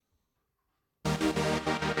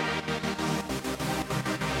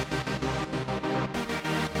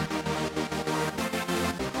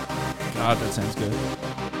God, that sounds good.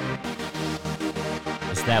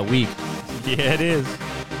 It's that week. Yeah, it is.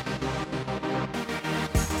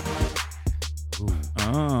 Ooh.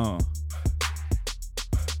 Oh.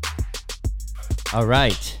 All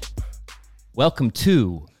right. Welcome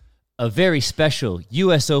to a very special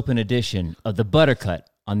U.S. Open edition of the Buttercut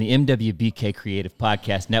on the MWBK Creative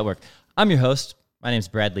Podcast Network. I'm your host. My name's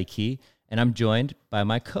Bradley Key, and I'm joined by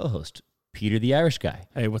my co-host, Peter the Irish Guy.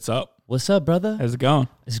 Hey, what's up? What's up, brother? How's it going?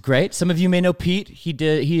 It's great. Some of you may know Pete.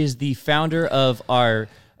 He is the founder of our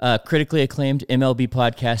critically acclaimed MLB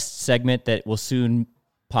podcast segment that will soon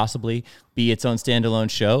possibly be its own standalone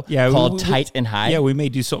show called Tight and High. Yeah, we may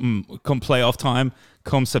do something come playoff time,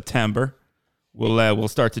 come September. We'll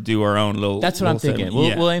start to do our own little. That's what I'm thinking.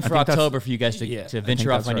 Segment. We'll aim for October for you guys to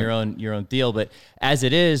venture off on your own deal. But as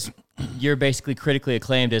it is, you're basically critically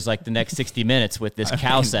acclaimed as like the next 60 minutes with this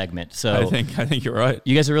cow segment. So I think you're right.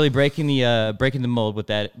 You guys are really breaking the mold with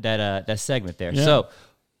that segment there. Yeah. So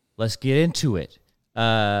let's get into it.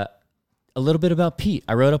 A little bit about Pete.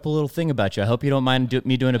 I wrote up a little thing about you. I hope you don't mind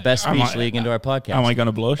me doing a best speech leading into our podcast. Am I going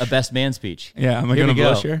to blush? A best man speech. Yeah, am I going to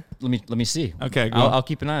blush here? Let me see. Okay, I'll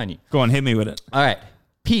keep an eye on you. Go on, hit me with it. All right.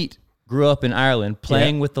 Pete grew up in Ireland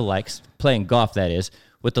playing golf, that is,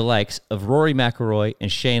 with the likes of Rory McIlroy and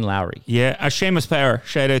Shane Lowry. Yeah, Seamus Power.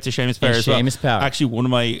 Shout out to Seamus Power as well. Seamus Power.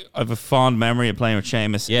 Actually, I have a fond memory of playing with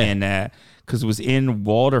Seamus because it was in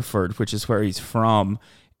Waterford, which is where he's from.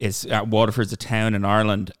 Waterford's a town in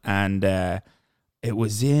Ireland, and it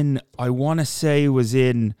was in, I want to say it was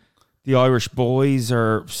in the Irish Boys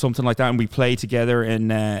or something like that, and we played together in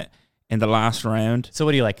the last round. So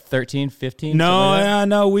what are you, like 13, 15?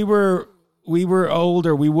 No, we were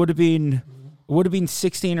older. We would have been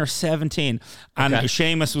 16 or 17, and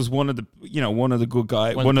Seamus was one of the good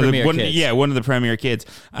guys, one of the premier kids,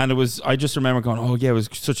 and I just remember going, oh yeah, it was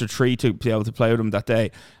such a treat to be able to play with him that day,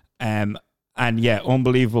 and yeah,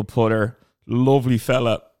 unbelievable putter, lovely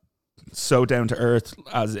fella, so down to earth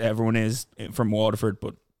as everyone is from Waterford,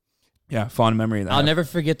 but yeah, fond memory of that. I'll never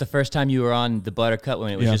forget the first time you were on the Buttercut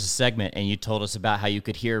when it was just a segment, and you told us about how you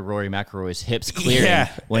could hear Rory McIlroy's hips clearing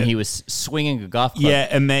when he was swinging a golf club. Yeah,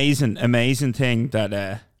 amazing thing that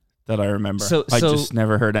I remember. I just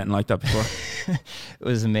never heard anything like that before. It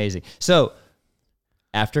was amazing. So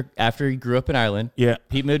after he grew up in Ireland,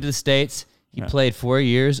 Pete moved to the States. He played 4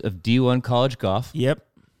 years of D1 college golf. Yep.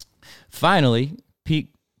 Finally,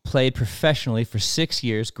 Pete played professionally for 6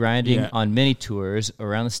 years, grinding on mini tours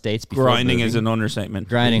around the States. Grinding is an understatement.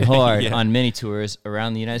 Grinding hard on mini tours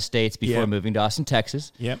around the United States before moving to Austin,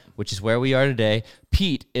 Texas, which is where we are today.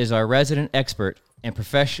 Pete is our resident expert and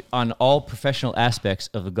on all professional aspects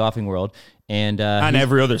of the golfing world. And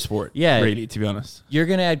every other sport, really, to be honest. You're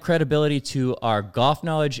going to add credibility to our golf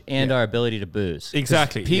knowledge and our ability to booze.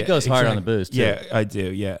 Exactly. Pete goes hard on the booze, too. Yeah, I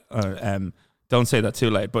do, yeah. Don't say that too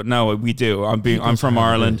late, but no, we do. I'm from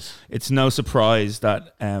Ireland. It's no surprise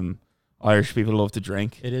that Irish people love to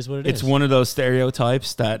drink. It is what it is. It's one of those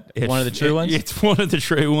stereotypes that... One of the true ones? It's one of the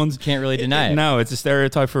true ones. Can't really deny it. No, it's a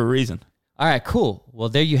stereotype for a reason. All right, cool. Well,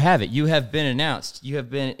 there you have it. You have been announced. You have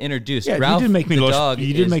been introduced. Yeah, Ralph, you did make me blush.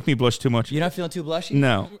 You did make me blush too much. You're not feeling too blushy?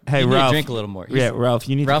 No. Hey, you need Ralph. to drink a little more. Ralph,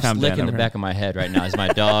 you need to calm down. Ralph's licking the back of my head right now. Is my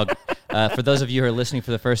dog. For those of you who are listening for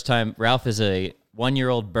the first time, Ralph is a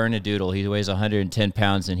 1-year-old Bernedoodle. He weighs 110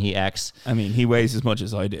 pounds, and he acts... I mean, he weighs as much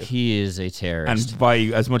as I do. He is a terrorist. And by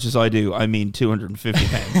as much as I do, I mean 250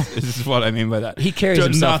 pounds. This is what I mean by that. He carries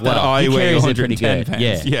himself well. Not that I weigh 110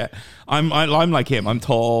 pounds. Yeah. I'm like him. I'm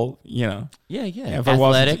tall, Yeah.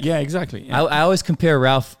 Athletic. Exactly. Yeah. I always compare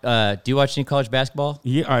Ralph. Do you watch any college basketball?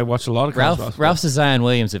 Yeah, I watch a lot of college basketball. Ralph's the Zion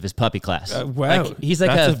Williams of his puppy class. Wow. He's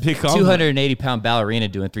like a 280-pound ballerina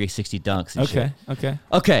doing 360 dunks and shit.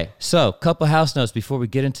 Okay, so couple house notes before we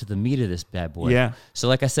get into the meat of this bad boy. Yeah. So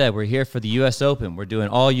like I said, we're here for the U.S. Open. We're doing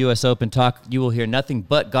all U.S. Open talk. You will hear nothing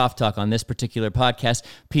but golf talk on this particular podcast.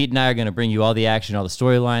 Pete and I are going to bring you all the action, all the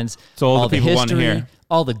storylines, so all the people want to hear.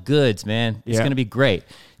 All the goods, man. It's going to be great.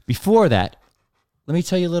 Before that, let me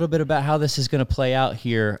tell you a little bit about how this is going to play out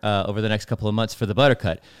here over the next couple of months for the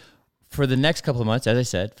Buttercut. For the next couple of months, as I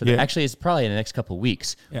said, actually it's probably in the next couple of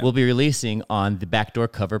weeks, we'll be releasing on the Backdoor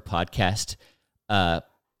Cover podcast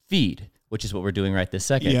feed, which is what we're doing right this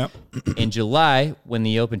second. Yep. In July, when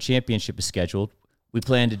the Open Championship is scheduled, we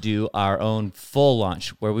plan to do our own full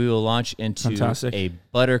launch where we will launch into a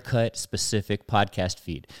Buttercut-specific podcast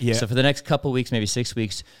feed. Yeah. So for the next couple weeks, maybe 6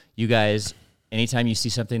 weeks, you guys, anytime you see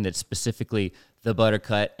something that's specifically the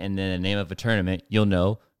Buttercut and then the name of a tournament, you'll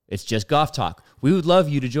know it's just golf talk. We would love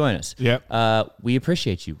you to join us. Yeah. We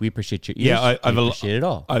appreciate you. We appreciate your ears. Yeah, we appreciate it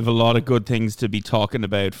all. I have a lot of good things to be talking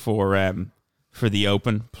about for for the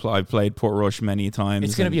Open. I've played Portrush many times.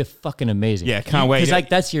 It's going to be a fucking amazing. Yeah, can't wait. Because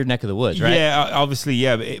that's your neck of the woods, right? Yeah, obviously,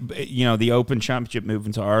 yeah. The Open Championship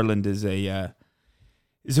moving to Ireland is a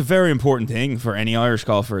very important thing for any Irish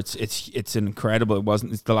golfer. It's incredible.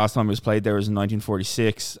 It's the last time it was played there was in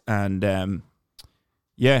 1946, and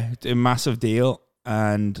it's a massive deal.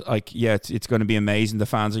 And it's going to be amazing. The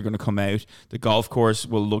fans are going to come out. The golf course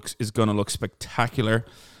is going to look spectacular.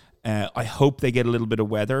 I hope they get a little bit of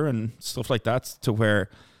weather and stuff like that to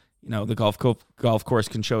where, the golf course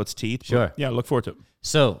can show its teeth. Sure. But, yeah, look forward to it.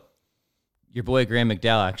 So, your boy Graham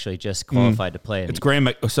McDowell actually just qualified to play. It's Graham.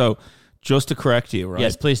 So, just to correct you, right?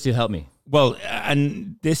 Yes, please do help me. Well,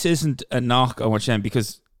 and this isn't a knock on what you're saying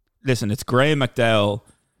because, listen, it's Graham McDowell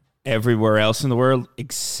everywhere else in the world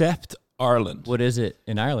except Ireland. What is it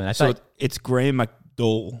in Ireland? It's Graham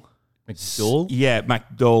McDowell. McDowell? Yeah,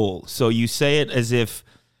 McDowell. So you say it as if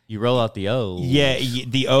you roll out the O. Yeah,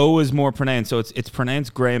 the O is more pronounced, so it's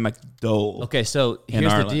pronounced Graham McDowell. Okay, so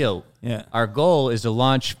here's the deal. Yeah, our goal is to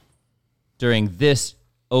launch during this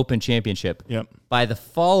Open Championship. Yep. By the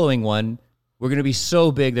following one, we're going to be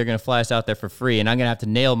so big they're going to fly us out there for free, and I'm going to have to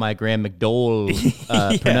nail my Graham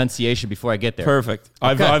McDowell pronunciation before I get there. Perfect.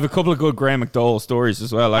 Okay. I've a couple of good Graham McDowell stories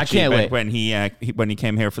as well. Actually, I can't wait. When he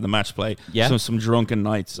came here for the match play. Yeah. Some drunken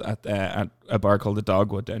nights at a bar called the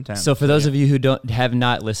Dogwood downtown. So for those of you who have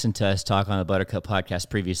not listened to us talk on the Buttercup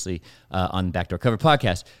podcast previously on the Backdoor Cover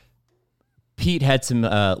podcast, Pete had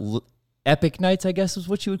some epic nights, I guess is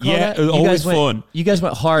what you would call that. Yeah, always fun. You guys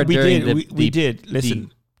went hard during we did.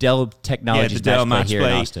 Listen. Dell Technologies the Dell match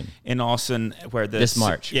play here in Austin, where this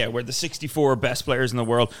March, where the 64 best players in the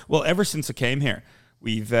world. Well, ever since I came here,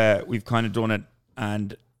 we've kind of done it,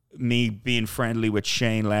 and me being friendly with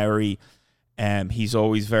Shane Lowry, he's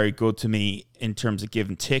always very good to me in terms of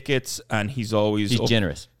giving tickets, and he's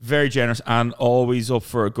generous, very generous, and always up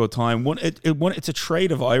for a good time. It's a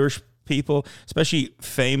trait of Irish people, especially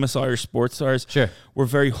famous Irish sports stars. Sure, we're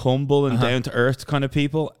very humble and down to earth kind of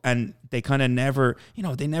people, and they kind of never,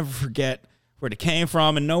 they never forget where they came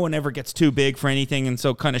from, and no one ever gets too big for anything. And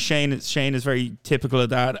so, kind of Shane is very typical of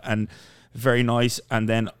that, and very nice, and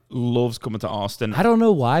then loves coming to Austin. I don't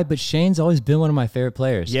know why, but Shane's always been one of my favorite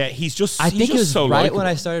players. Yeah, I think it was so right likable. When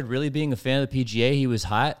I started really being a fan of the PGA, he was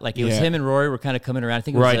hot. Like it was him and Rory were kind of coming around. I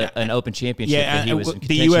think it was an Open Championship that he was in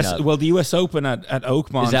contention of. Well, the US Open at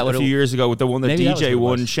Oakmont a few years ago with the one that DJ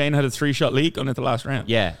won, Shane had a 3-shot lead on it the last round.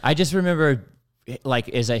 Yeah, I just remember, like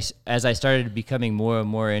as I started becoming more and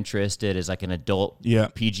more interested as like an adult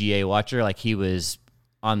PGA watcher, like he was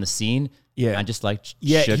on the scene. Yeah, I just like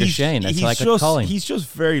Sugar Shane. That's like a calling. He's just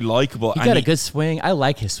very likable. He got a good swing. I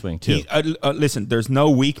like his swing too. Listen, there's no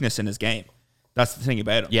weakness in his game. That's the thing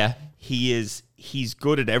about him. Yeah, he's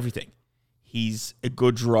good at everything. He's a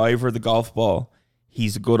good driver of the golf ball.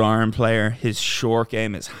 He's a good iron player. His short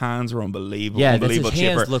game, his hands are unbelievable. Yeah, unbelievable his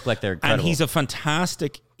hands look like they're incredible. And he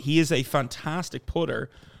is a fantastic putter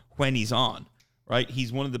when he's on. Right,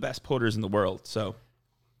 he's one of the best putters in the world. So.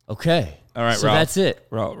 Okay. All right, so Ralph. That's it.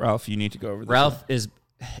 Ralph, you need to go over this. Ralph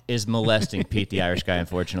is molesting Pete, the Irish guy,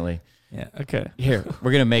 unfortunately. Yeah, okay. Here,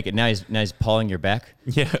 we're going to make it. Now he's pawing your back.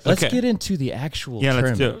 Yeah, okay. Let's get into the actual tournament.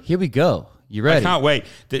 Let's do it. Here we go. You ready? I can't wait.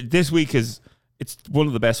 This week it's one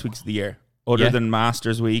of the best weeks of the year. Other than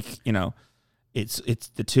Masters Week, it's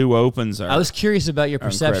the two Opens are. I was curious about your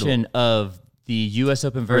perception of the U.S.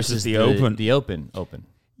 Open versus the Open. The Open.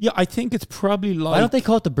 Yeah, I think it's probably like... Why don't they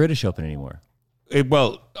call it the British Open anymore?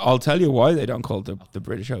 Well, I'll tell you why they don't call it the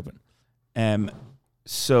British Open.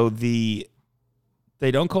 So they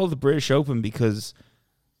don't call it the British Open because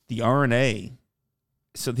the R&A.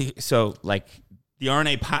 The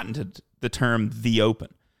R&A patented the term the Open.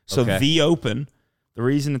 So the Open, the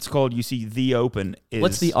reason it's called, the Open is...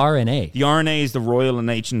 What's the R&A? The R&A is the Royal and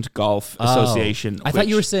Ancient Golf Association. I thought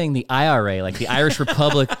you were saying the IRA, like the Irish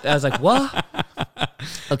Republic. I was like, what?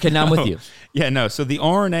 Okay, now I'm with you. Yeah, no. So the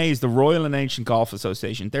R&A is the Royal and Ancient Golf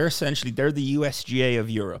Association. They're the USGA of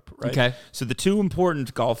Europe, right? Okay. So the two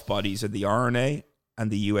important golf bodies are the R&A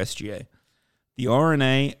and the USGA. The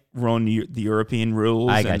R&A run the European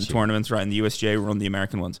rules and tournaments, right? And the USGA run the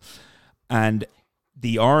American ones. And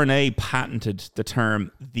the R&A patented the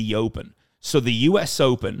term the Open. So the US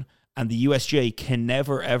Open and the USGA can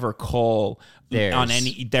never ever call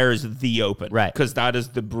there's the Open. Right. Because that is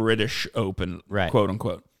the British Open, right, quote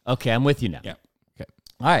unquote. Okay, I'm with you now. Yeah. Okay.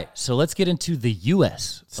 All right, so let's get into the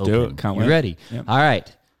US Open. Do it. Can't wait. You ready? Yep. All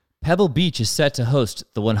right. Pebble Beach is set to host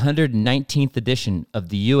the 119th edition of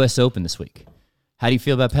the US Open this week. How do you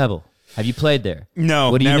feel about Pebble? Have you played there?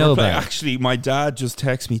 No, what do you know about it? Actually, my dad just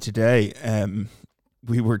texted me today.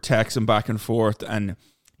 We were texting back and forth, and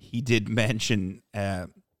he did mention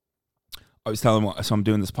I was telling him, so I'm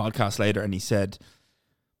doing this podcast later, and he said,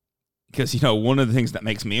 because, you know, one of the things that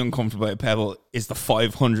makes me uncomfortable at Pebble is the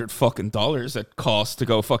 $500 it costs to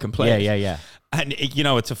go fucking play. Yeah. And, you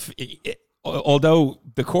know, although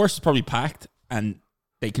the course is probably packed and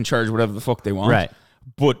they can charge whatever the fuck they want. Right.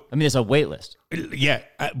 But I mean, it's a wait list. Yeah.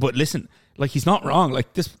 But listen, like, he's not wrong. Like,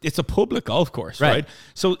 it's a public golf course, right?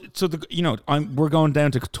 So we're going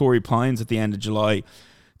down to Torrey Pines at the end of July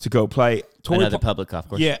to go play. Another public golf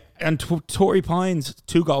course. Yeah, and Torrey Pines,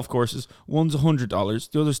 2 golf courses. One's $100,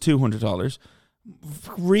 the other's $200.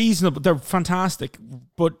 Reasonable. They're fantastic,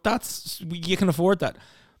 but you can afford that.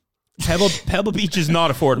 Pebble Beach is not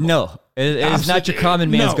affordable. No, it is not your common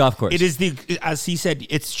man's golf course. It is as he said,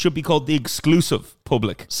 it should be called the exclusive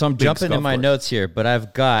public. So I'm jumping in my notes here, but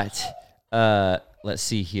I've got, let's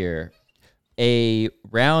see here. A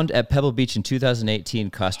round at Pebble Beach in 2018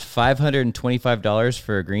 cost $525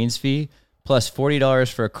 for a greens fee, plus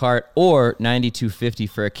 $40 for a cart, or $92.50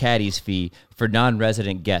 for a caddy's fee for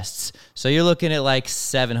non-resident guests. So you're looking at like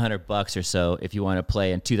 $700 or so if you want to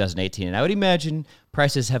play in 2018. And I would imagine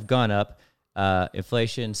prices have gone up,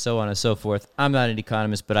 inflation, so on and so forth. I'm not an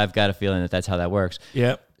economist, but I've got a feeling that that's how that works.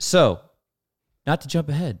 Yeah. So, not to jump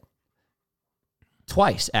ahead,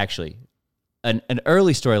 twice actually. An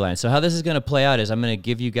early storyline. So how this is going to play out is I'm going to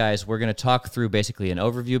give you guys, we're going to talk through basically an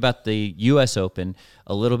overview about the U.S. Open,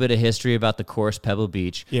 a little bit of history about the course, Pebble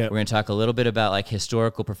Beach. Yeah. We're going to talk a little bit about like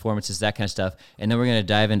historical performances, that kind of stuff. And then we're going to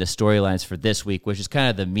dive into storylines for this week, which is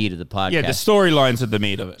kind of the meat of the podcast. Yeah, the storylines are the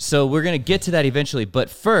meat of it. So we're going to get to that eventually.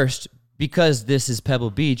 But first, because this is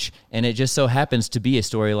Pebble Beach and it just so happens to be a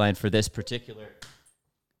storyline for this particular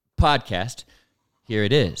podcast, here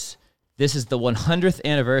it is. This is the 100th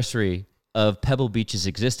anniversary of Pebble Beach's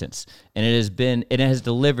existence, and it has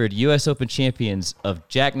delivered U.S. Open champions of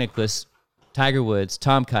Jack Nicklaus, Tiger Woods,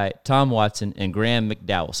 Tom Kite, Tom Watson, and Graham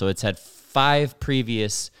McDowell. So it's had 5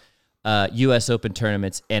 previous U.S. Open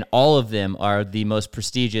tournaments, and all of them are the most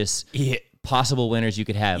prestigious possible winners you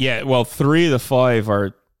could have. Yeah, well, 3 of the 5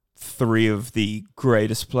 are 3 of the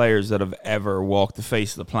greatest players that have ever walked the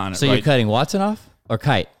face of the planet. So you're cutting Watson off or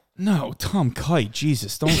Kite? No, Tom Kite,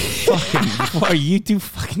 Jesus, don't fucking. Why you do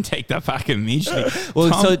fucking take that back immediately?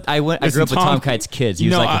 Well, I grew up with Tom Kite's kids. He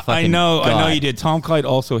was like a fucking I know god. you did. Tom Kite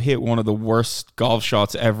also hit one of the worst golf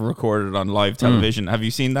shots ever recorded on live television. Have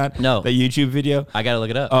you seen that? No. That YouTube video? I gotta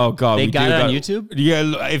look it up. Oh god, they got it on YouTube?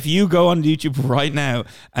 Yeah, if you go on YouTube right now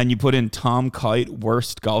and you put in Tom Kite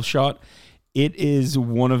worst golf shot, it is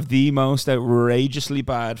one of the most outrageously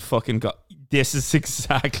bad fucking This is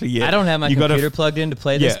exactly it. I don't have my computer plugged in to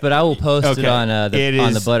play this, but I will post it on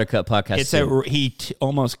the Buttercup podcast. He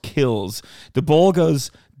almost kills. The ball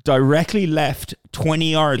goes directly left,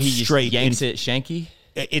 20 yards he straight. He yanks it shanky.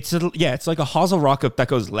 It's like a hosel rocket that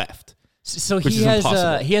goes left. So he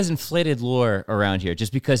has inflated lore around here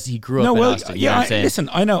just because he grew up in Austin. Yeah, listen,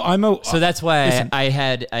 I know. So that's why I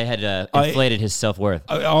had inflated his self-worth.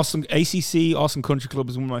 Austin Country Club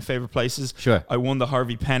is one of my favorite places. Sure. I won the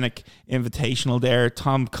Harvey Penick Invitational there.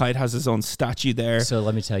 Tom Kite has his own statue there. So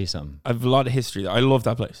let me tell you something. I have a lot of history there. I love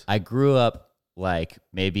that place. I grew up like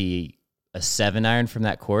maybe a 7-iron from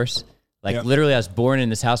that course. Like literally I was born in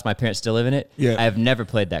this house. My parents still live in it. Yeah. I have never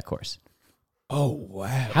played that course. Oh,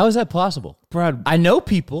 wow. How is that possible? Brad, I know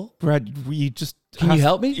people. Brad, you just... Can you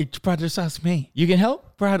help me? Brad, just ask me. You can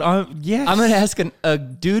help? Brad, yes. I'm going to ask a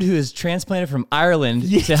dude who is transplanted from Ireland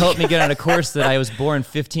to help me get on a course that I was born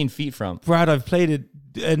 15 feet from. Brad, I've played it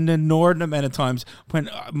an inordinate amount of times. When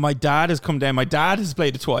my dad has come down, my dad has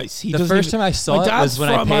played it twice. The first time I saw it was when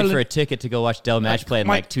I paid for a ticket to go watch Dell Match play in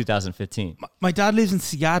like 2015. My dad lives in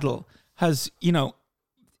Seattle, has,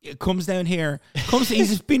 it comes down here.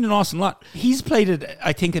 He's been in Austin a lot. He's played it,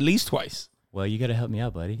 I think, at least twice. Well, you got to help me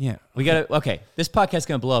out, buddy. Yeah. We got to, okay, this podcast's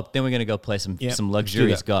going to blow up. Then we're going to go play some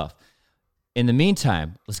luxurious golf. In the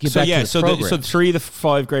meantime, let's get back to the program. So 3 of the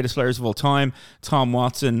 5 greatest players of all time, Tom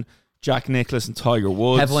Watson, Jack Nicklaus, and Tiger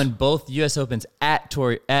Woods, have won both U.S. Opens at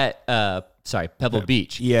Pebble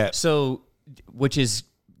Beach. Yeah. So, which is,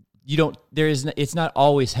 it's not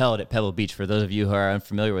always held at Pebble Beach for those of you who are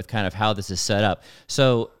unfamiliar with kind of how this is set up.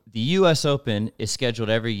 So the U.S. Open is scheduled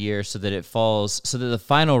every year so that the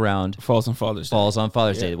final round falls on Father's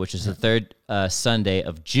Day, which is the third Sunday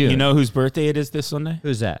of June. You know whose birthday it is this Sunday?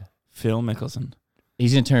 Who's that? Phil Mickelson.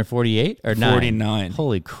 He's going to turn 48 or 49.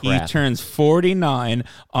 Holy crap. He turns 49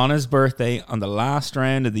 on his birthday on the last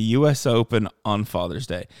round of the U.S. Open on Father's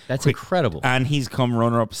Day. That's incredible. And he's come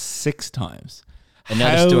runner-up 6 times.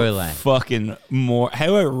 Another storyline.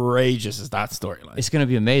 How outrageous is that storyline? It's going to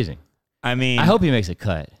be amazing. I mean, I hope he makes a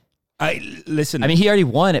cut. Listen. I mean, he already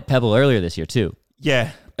won at Pebble earlier this year too.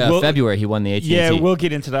 Yeah. February, he won the AT&T. Yeah, we'll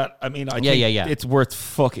get into that. I mean, I think yeah. it's worth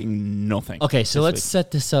fucking nothing. Okay, so let's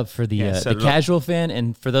set this up for the casual fan,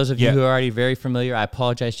 and for those of you who are already very familiar, I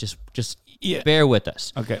apologize. Just bear with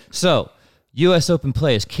us. Okay. So, U.S. Open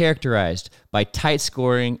play is characterized by tight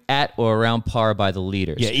scoring at or around par by the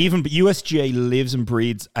leaders. Yeah, even USGA lives and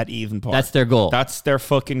breathes at even par. That's their goal. That's their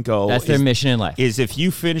fucking goal. That's their mission in life. Is if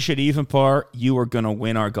you finish at even par, you are going to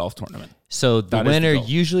win our golf tournament. So the winner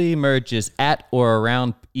usually emerges at or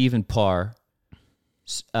around even par,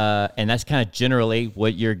 and that's kind of generally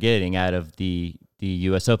what you're getting out of the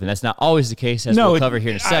U.S. Open. That's not always the case, as we'll cover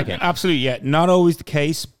here in a second. Absolutely, yeah. Not always the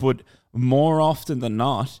case, but more often than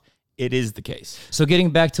not, it is the case. So getting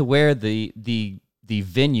back to where the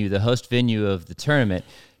venue, the host venue of the tournament,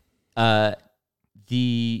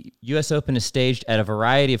 the U.S. Open is staged at a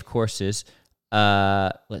variety of courses.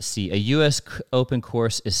 Let's see. A U.S. Open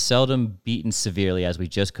course is seldom beaten severely, as we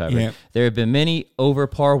just covered. Yep. There have been many over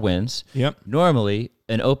par wins. Yep. Normally,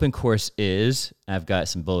 an open course is, I've got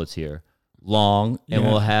some bullets here, long, and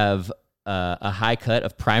we'll have a high cut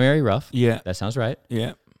of primary rough. Yeah. That sounds right.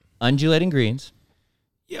 Yeah. Undulating greens.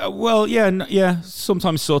 Yeah, well, yeah.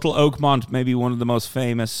 Sometimes subtle. Oakmont, maybe one of the most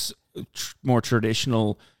famous, more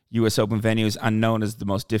traditional U.S. Open venues, and known as the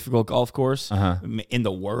most difficult golf course in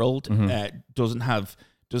the world. Doesn't have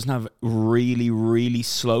really, really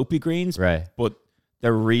slopey greens, right? But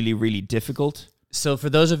they're really, really difficult. So, for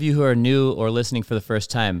those of you who are new or listening for the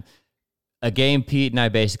first time, a game Pete and I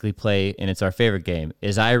basically play, and it's our favorite game,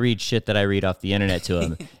 is I read shit that I read off the internet to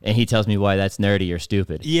him, and he tells me why that's nerdy or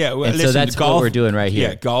stupid. Yeah, well, and listen, so that's golf, what we're doing right here.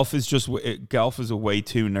 Yeah, golf is a way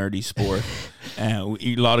too nerdy sport. A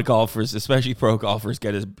lot of golfers, especially pro golfers,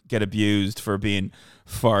 get abused for being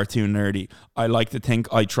far too nerdy. I like to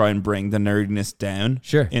think I try and bring the nerdiness down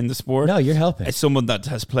in the sport. No, you're helping. As someone that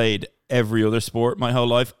has played every other sport my whole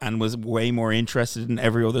life and was way more interested in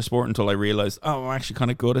every other sport until I realized, I'm actually kind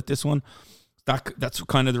of good at this one. That's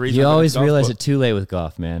kind of the reason. You always realize it too late with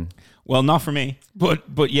golf, man. Well, not for me, but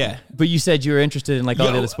yeah. But you said you were interested in like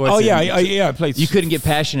all the other sports. Oh yeah, I played. You couldn't get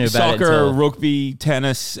passionate about soccer, rugby,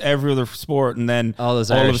 tennis, every other sport, and then all of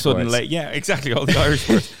a sudden, exactly, all the Irish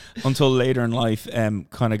sports until later in life,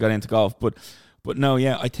 kind of got into golf. But no,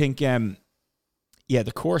 yeah, I think,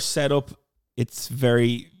 the course setup, it's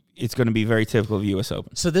going to be very typical of U.S.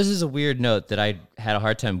 Open. So this is a weird note that I had a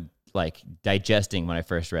hard time like digesting when I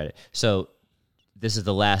first read it. So this is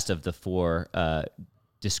the last of the four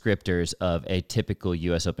descriptors of a typical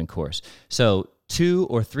U.S. Open course. So 2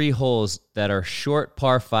 or 3 holes that are short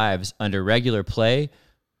par 5s under regular play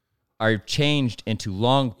are changed into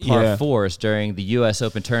long par 4s during the U.S.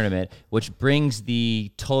 Open tournament, which brings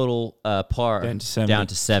the total par down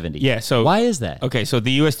to 70. Yeah. So why is that? Okay. So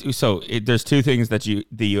there's 2 things that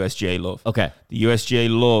the USGA love. Okay. The USGA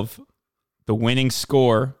love the winning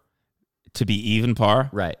score to be even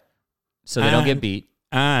par. Right. So they don't get beat.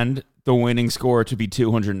 And the winning score to be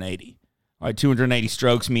 280. All right, 280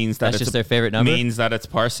 strokes means that that's just their favorite number? Means that it's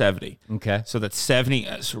par 70. Okay. So that's 70.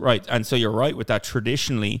 Right. And so you're right with that.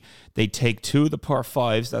 Traditionally, they take 2 of the par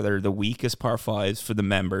 5s that are the weakest par 5s for the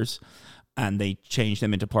members, and they change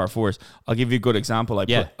them into par 4s. I'll give you a good example.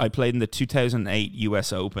 I played in the 2008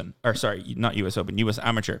 U.S. Open. Or sorry, not U.S. Open, U.S.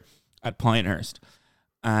 Amateur at Pinehurst.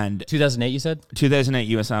 And 2008, you said? 2008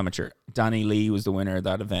 U.S. Amateur. Danny Lee was the winner of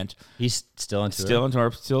that event. He's still on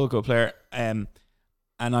tour. Still a good player. And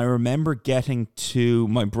I remember getting to,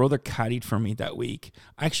 my brother caddied for me that week.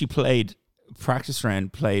 I actually played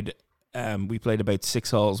we played about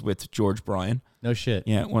 6 holes with George Bryan. No shit.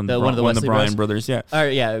 Yeah, one of the Bryan brothers. Yeah. All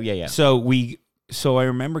right, yeah. So I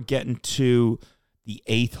remember getting to the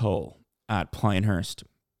 8th hole at Pinehurst,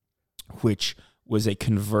 which was a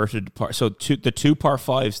converted par. So the 2 par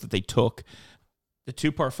 5s that they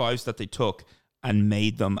took and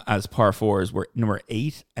made them as par 4s were number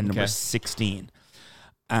 8 and number 16.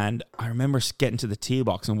 And I remember getting to the tee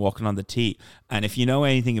box and walking on the tee. And if you know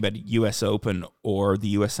anything about U.S. Open or the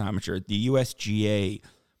U.S. Amateur, the USGA,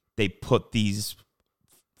 they put these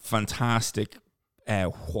fantastic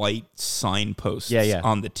white signposts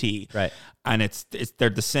on the tee. Right. And they're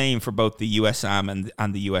the same for both the U.S. Am and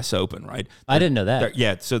the U.S. Open, right? I didn't know that.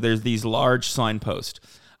 Yeah, so there's these large signposts,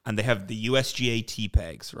 and they have the USGA tee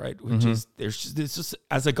pegs, right? Which is it's just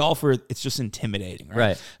as a golfer, it's just intimidating,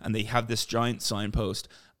 right? And they have this giant signpost,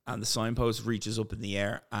 and the signpost reaches up in the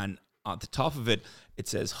air, and at the top of it, it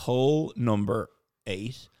says hole number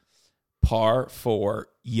 8, par 4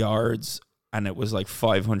 yards, and it was like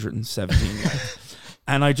 517 yards.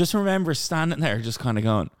 And I just remember standing there, just kind of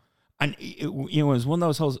going. And it was one of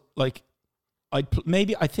those holes, like, I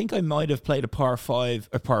think I might have played a par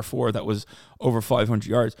 4 that was over 500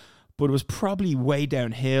 yards, but it was probably way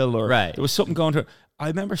downhill, or right. there was something going through. I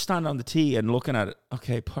remember standing on the tee and looking at it.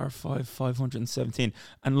 Okay, par 5, 517,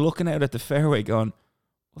 and looking out at the fairway, going,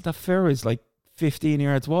 "Well, that fairway is like 15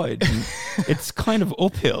 yards wide. And it's kind of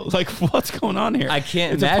uphill. Like, what's going on here? I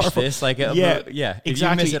can't match this. Like, yeah, exactly. If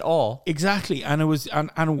you miss it all, exactly. And it was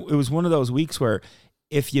one of those weeks where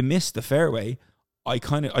if you missed the fairway, I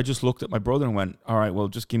just looked at my brother and went, all right, well,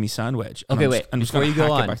 just give me sand wedge. And before you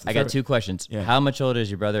go on, I got 2 questions. Yeah. How much older is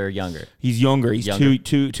your brother or younger? He's younger. He's younger.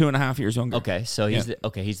 2.5 years younger. Okay, so he's the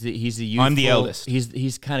youthful. I'm the eldest.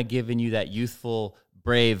 He's kind of giving you that youthful,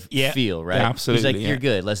 brave feel, right? Yeah, absolutely. He's like, you're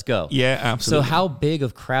good, let's go. Yeah, absolutely. So how big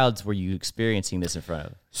of crowds were you experiencing this in front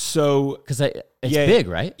of? So, because it's big,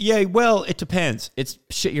 right? Yeah, well, it depends. It's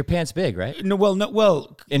shit your pants big, right? No,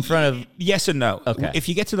 in front of. Yes and no. Okay. If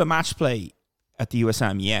you get to the match play at the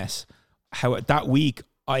USM, yes. How that week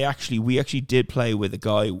we actually did play with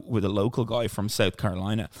a local guy from South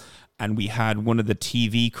Carolina, and we had one of the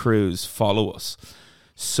TV crews follow us.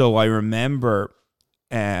 So I remember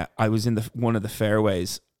I was in one of the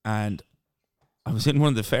fairways, and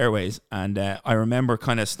I remember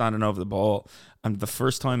kind of standing over the ball, and the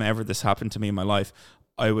first time ever this happened to me in my life,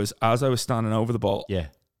 as I was standing over the ball,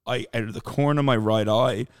 out of the corner of my right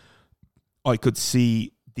eye, I could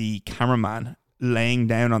see the cameraman laying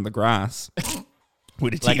down on the grass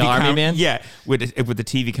with a TV like an army man? Yeah, with the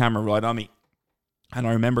TV camera right on me. And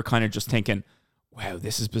I remember kind of just thinking, wow,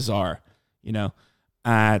 this is bizarre, you know?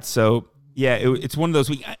 So, yeah, it's one of those,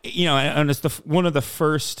 you know, and it's the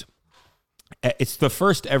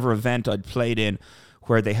first ever event I'd played in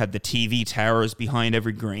where they had the TV towers behind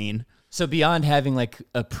every green. So beyond having like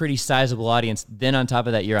a pretty sizable audience, then on top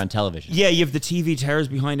of that, you're on television. Yeah, you have the TV towers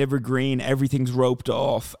behind every green. Everything's roped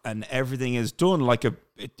off, and everything is done like it's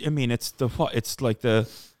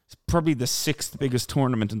probably the 6th biggest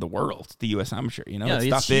tournament in the world, the US Amateur. You know, it's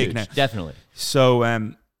that big huge, now. Definitely. So,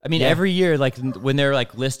 every year, like when they're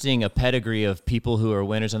like listing a pedigree of people who are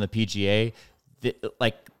winners on the PGA,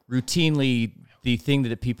 like routinely the thing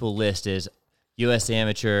that people list is US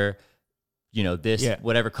Amateur. You know,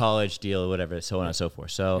 whatever college deal or whatever, so on and so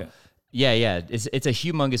forth. So, it's a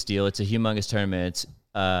humongous deal. It's a humongous tournament.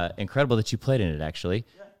 It's incredible that you played in it, actually,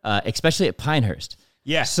 especially at Pinehurst.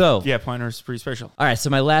 Yeah. So, Pinehurst is pretty special. All right. So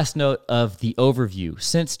my last note of the overview.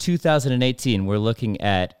 Since 2018, we're looking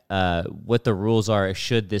at what the rules are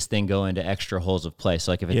should this thing go into extra holes of play.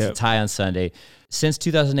 So like if it's a tie on Sunday. Since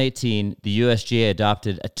 2018, the USGA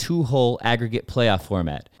adopted a 2-hole aggregate playoff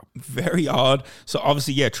format. Very odd. So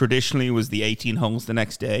obviously, traditionally it was the 18 holes the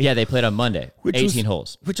next day. Yeah, they played on Monday. 18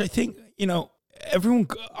 holes. Which I think, you know, everyone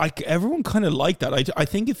kind of liked that. I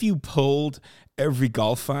think if you polled every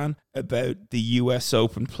golf fan about the US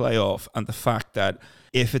Open playoff and the fact that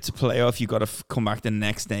if it's a playoff, you got to come back the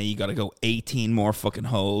next day, you got to go 18 more fucking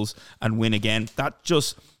holes and win again. That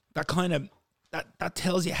tells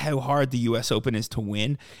you how hard the US Open is to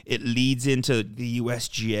win. It leads into the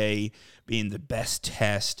USGA being the best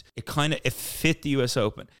test. It fit the US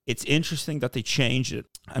Open. It's interesting that they changed it.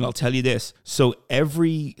 And I'll tell you this. So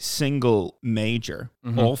every single major,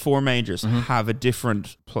 all 4 majors have a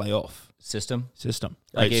different playoff system. Right?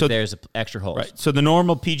 Like if there's extra holes. Right. So the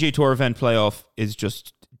normal PGA Tour event playoff is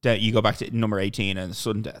just that you go back to number 18 and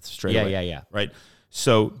sudden death straight away. Yeah. Right.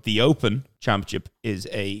 So the Open Championship is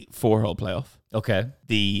a 4-hole playoff. Okay.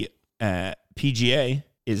 The PGA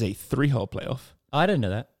is a 3-hole playoff. Oh, I didn't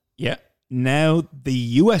know that. Yeah. Now the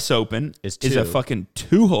US Open is a fucking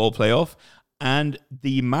 2-hole playoff, and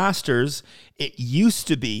the Masters it used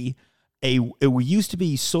to be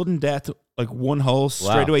sudden death, like 1 hole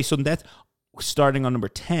straight away sudden death, starting on number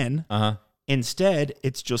 10. Instead,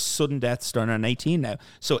 it's just sudden death starting on 18 now.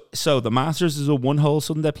 So the Masters is a 1-hole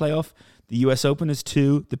sudden death playoff. The US Open is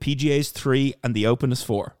 2, the PGA is 3, and the Open is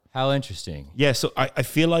 4. How interesting. Yeah, so I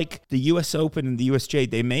feel like the US Open and the USGA,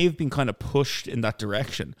 they may have been kind of pushed in that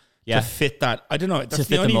direction to fit that. I don't know. That's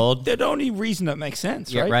the mold. The only reason that makes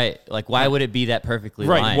sense, right? Yeah, right. Like, why would it be that perfectly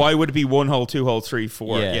right. lined? Why would it be 1 hole, 2 hole, 3,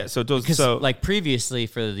 4? Yeah, so it does. Because, like, previously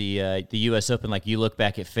for the US Open, like, you look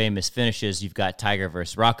back at famous finishes, you've got Tiger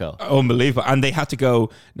versus Rocco. Unbelievable. And they had to go,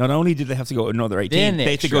 not only did they have to go another 18,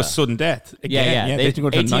 they had to go sudden death. Again. Yeah. They had to go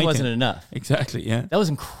to 18 wasn't enough. Exactly, yeah. That was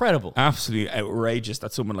incredible. Absolutely outrageous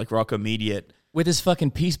that someone like Rocco Mediate with his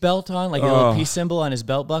fucking peace belt on, like a little peace symbol on his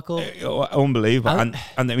belt buckle. Unbelievable. And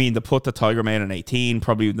I mean, the putt that Tiger made on 18,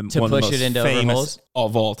 probably one of the most famous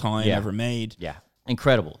of all time ever made. Yeah.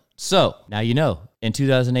 Incredible. So, now you know, in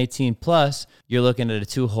 2018 plus, you're looking at a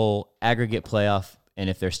 2-hole aggregate playoff, and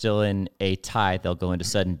if they're still in a tie, they'll go into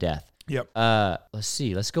sudden death. Yep. Let's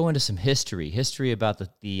see. Let's go into some history about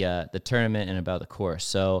the tournament and about the course.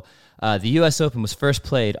 So the U.S. Open was first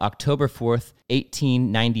played October 4th,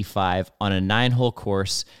 1895 on a 9-hole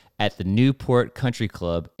course at the Newport Country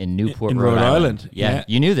Club in Newport, Rhode Island. Yeah,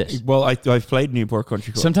 you knew this. Well, I've played Newport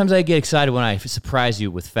Country Club. Sometimes I get excited when I surprise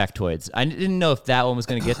you with factoids. I didn't know if that one was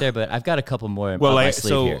going to get there, but I've got a couple more on my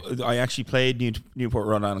sleeve here. I actually played Newport,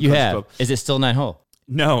 Rhode Island. You have? Club. Is it still 9-hole?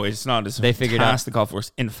 No, it's not. It's a fantastic golf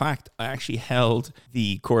course. In fact, I actually held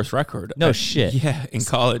the course record. No shit. Yeah, in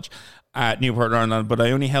college at Newport, Rhode Island, but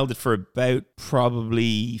I only held it for about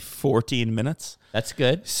probably 14 minutes. That's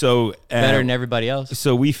good. So better than everybody else.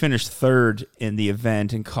 So we finished third in the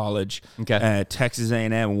event in college. Okay. Texas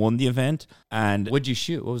A&M won the event. And what'd you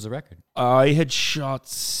shoot? What was the record? I had shot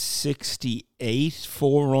 68,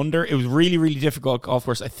 4 under. It was really, really difficult golf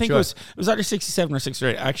course. I think it was either 67 or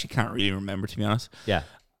 68. I actually can't really remember, to be honest. Yeah.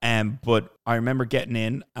 But I remember getting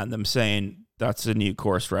in and them saying, that's a new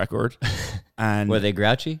course record. And were they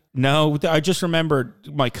grouchy? No, I just remember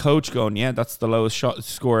my coach going, yeah, that's the lowest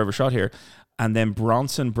score ever shot here. And then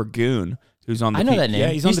Bronson Burgoon, who's on the I know that name. Yeah,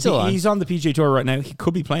 he's on the PGA Tour right now. He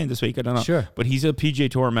could be playing this week. I don't know. Sure. But he's a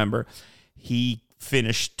PGA Tour member. He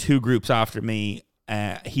finished 2 groups after me.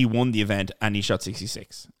 He won the event and he shot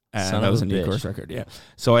 66. That was a new course record, yeah.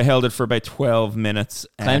 So I held it for about 12 minutes.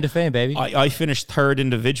 Claim to fame, baby. I finished third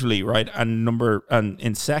individually, right? And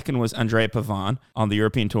in second was Andrea Pavon on the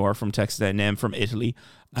European Tour from Texas A&M from Italy.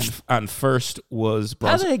 And first was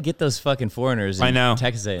Bronson. How do they get those fucking foreigners in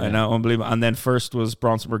Texas A&M? I know, unbelievable. And then first was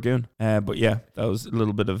Bronson Burgoon. But yeah, that was a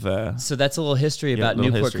little bit of... so that's a little history about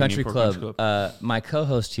Newport Country Club. My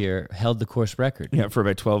co-host here held the course record. Yeah, for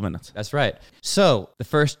about 12 minutes. That's right. So the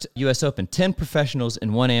first U.S. Open, 10 professionals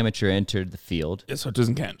and 1 amateur entered the field. Yeah, so it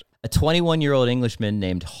doesn't count. A 21-year-old Englishman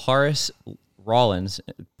named Horace Rawlins,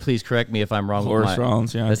 please correct me if I'm wrong. Horace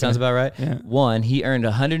Rawlins, yeah. That sounds about right. Yeah. Won. He earned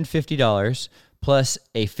 $150 plus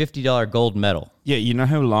a $50 gold medal. Yeah, you know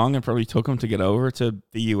how long it probably took him to get over to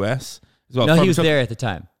the U.S.? Well, no, he was there at the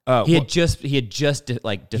time. He had just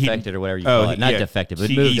defected or whatever you call it. Not defected, but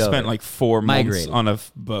moved he spent over. like 4 months on a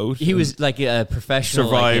boat. He was like a professional.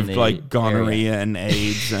 Survived like gonorrhea and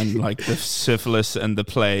AIDS and like the syphilis and the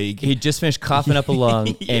plague. He just finished coughing up a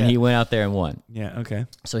lung and he went out there and won. Yeah, okay.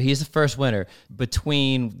 So he's the first winner.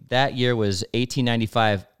 Between that year was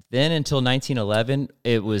 1895. Then until 1911,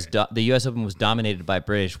 it was the U.S. Open was dominated by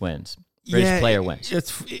British wins. British player wins.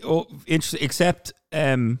 It's interesting, except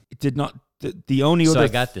it did not. The only other, I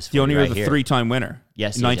got this. The only right other here. 3-time winner.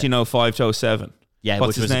 Yes, 1905 to 07. Yeah,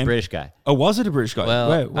 What's which was name? a British guy. Oh, was it a British guy?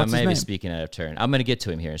 Well, I may be speaking out of turn. I'm going to get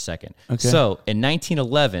to him here in a second. Okay. So in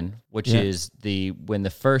 1911, which is when the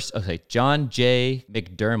first John J.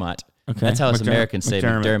 McDermott. Okay. That's how his Americans say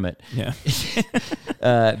McDermott. Yeah.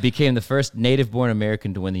 Became the first native-born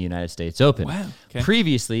American to win the United States Open. Wow. Okay.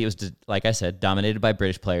 Previously, it was, like I said, dominated by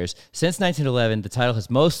British players. Since 1911, the title has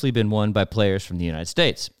mostly been won by players from the United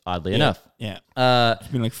States, oddly enough. Yeah. It's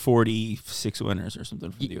been like 46 winners or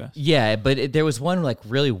something from the U.S. Yeah, but there was one like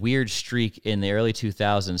really weird streak in the early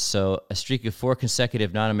 2000s. So a streak of 4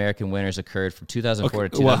 consecutive non-American winners occurred from 2004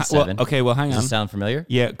 to 2007. Well, hang on. Does it sound familiar?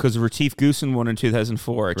 Yeah, because Retief Goosen won in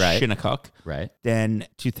 2004 at Shinnecock. Right. Then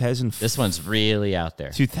 2005. This one's really out there.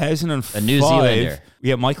 2005. A New Zealander.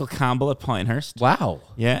 Yeah, Michael Campbell at Pinehurst. Wow.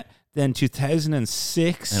 Yeah. Then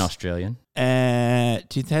 2006. An Australian.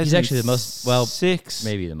 2006. He's actually the most,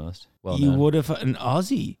 maybe the most well-known. You would have an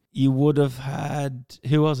Aussie. You would have had,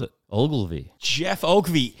 who was it? Ogilvy. Jeff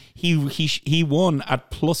Ogilvy. He won at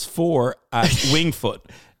 +4 at Wingfoot.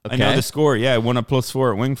 Okay. I know the score. Yeah, won at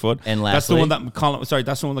 +4 at Wingfoot. And lastly,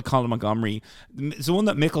 that's the one that Colin Montgomery. It's the one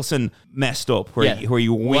that Mickelson messed up where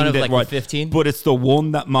you winged it right. 15. But it's the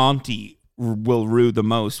one that Monty will rue the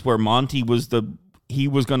most, where Monty was he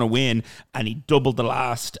was going to win, and he doubled the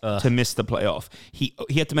last to miss the playoff. He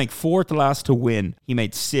had to make 4 at the last to win. He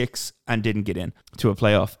made 6 and didn't get in to a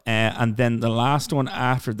playoff. And then the last one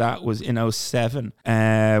after that was in 2007.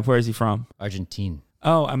 Where is he from? Argentine.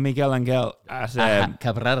 Oh, and Miguel Angel at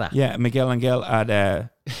Cabrera. Yeah, Miguel Angel at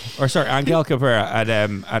Angel Cabrera at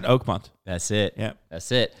Oakmont. That's it. Yeah,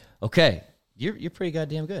 that's it. Okay. You're pretty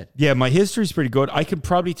goddamn good. Yeah, my history's pretty good. I could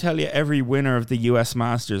probably tell you every winner of the U.S.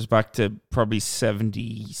 Masters back to probably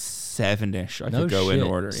 77-ish. I could go in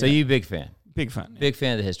order. So you big fan? Big fan. Big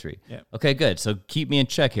fan of the history. Yeah. Okay, good. So keep me in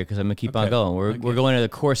check here because I'm going to keep on going. We're going into the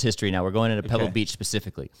course history now. We're going into Pebble Beach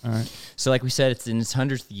specifically. All right. So like we said, it's in its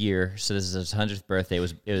 100th year. So this is his 100th birthday.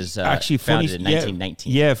 It was actually founded in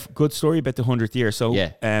 1919. Yeah, good story about the 100th year. So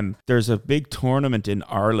there's a big tournament in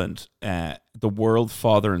Ireland, the World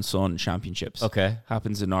Father and Son Championships. Okay.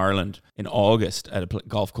 Happens in Ireland in August at a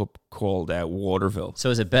golf club called Waterville. So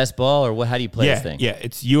is it best ball or what? How do you play this thing? Yeah,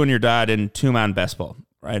 it's you and your dad in 2-man best ball.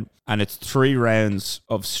 Right. And it's 3 rounds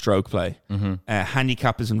of stroke play.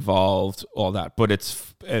 Handicap is involved, all that. But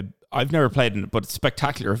it's, I've never played in it, but it's a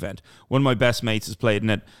spectacular event. One of my best mates has played in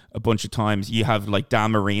it a bunch of times. You have like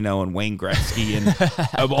Dan Marino and Wayne Gretzky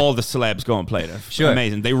and all the celebs go and play it. Sure.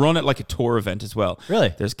 Amazing. They run it like a tour event as well.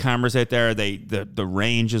 Really? There's cameras out there. The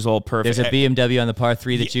range is all perfect. There's a BMW on the par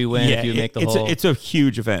 3 that you win if you make the hole. It's a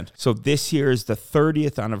huge event. So this year is the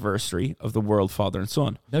 30th anniversary of the World Father and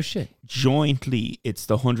Son. No shit. Jointly, it's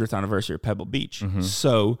the 100th anniversary of Pebble Beach.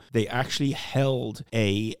 So they actually held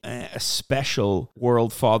a special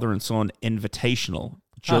World Father and Son Invitational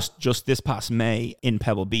just this past May in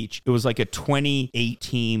Pebble Beach. It was like a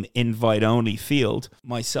 28-team invite-only field.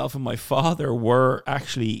 Myself and my father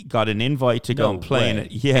got an invite to go and play in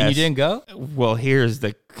it. Yes. And you didn't go? Well, here's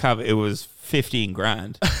the caveat. It was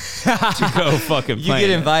 $15,000 to go fucking play. You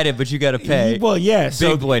get invited, but you got to pay. Well, yeah.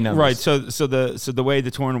 Big boy numbers. Right. So the way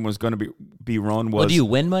the tournament was going to be run was. Well, do you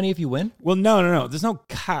win money if you win? Well, no. There's no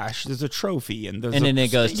cash. There's a trophy, and then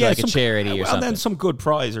it goes to like a charity or something. And then some good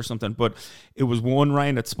prize or something. But it was 1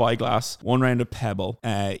 round at Spyglass, 1 round at Pebble.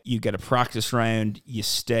 You get a practice round. You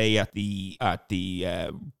stay at the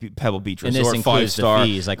Pebble Beach Resort, and this includes 5-star. The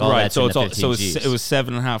fees, like all that. So it was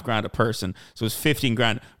 $7,500 a person. So it was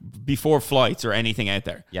 $15,000 before flights or anything out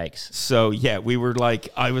there. Yikes. So yeah,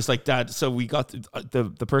 I was like, Dad. So we got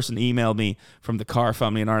the person emailed me from the Carr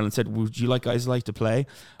family in Ireland, said, would you guys like to play?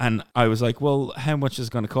 And I was like, well, how much is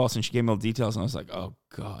it going to cost? And she gave me all the details, and I was like, oh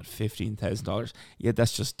God, $15,000. Yeah,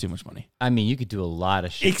 that's just too much money. I mean, you could do a lot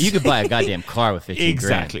of shit. You could buy a goddamn car with $15,000.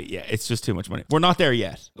 Exactly. Yeah, it's just too much money. We're not there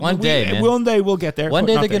yet. One day, man. One day we'll get there. One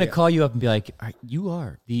day they're going to call you up and be like, you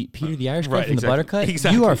are the Peter the Irish guy from the Buttercut?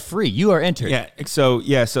 Exactly. You are free. You are entered. Yeah. So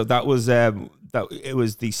that was it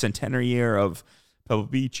was the centenary year of Pebble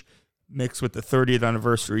Beach, mixed with the 30th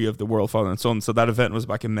anniversary of the World Father and Son. So that event was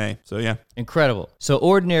back in May. So yeah. Incredible. So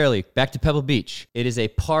ordinarily, back to Pebble Beach, it is a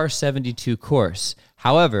par 72 course.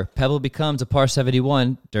 However, Pebble becomes a par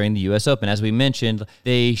 71 during the U.S. Open. As we mentioned,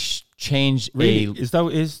 they changed Is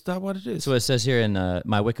that what it is? So it says here in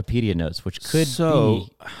my Wikipedia notes, which could be.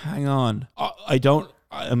 Hang on.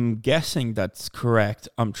 I'm guessing that's correct.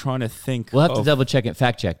 I'm trying to think. We'll have to double check and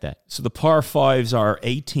fact check that. So the par 5s are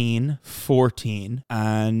 18, 14,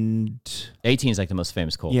 and 18 is like the most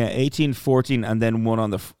famous hole. Yeah, 18, 14, and then one on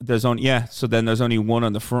the there's only one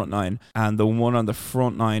on the front 9, and the one on the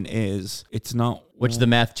front 9 it's not. Which the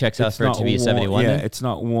math checks out for it to be a 71. Yeah, it's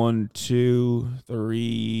not 1, 2,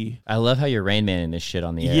 3. I love how you're Rain Man-ing this shit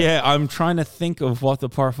on the air. Yeah, I'm trying to think of what the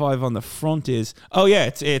par 5 on the front is. Oh yeah,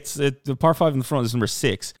 it's the par 5 in the front is number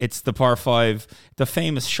 6. It's the par 5, the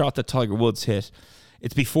famous shot that Tiger Woods hit.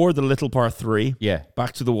 It's before the little par 3. Yeah.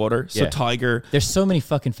 Back to the water. So Tiger. There's so many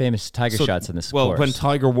fucking famous Tiger shots in this course. Well, when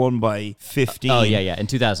Tiger won by 15. Oh, yeah. In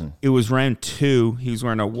 2000. It was round 2. He was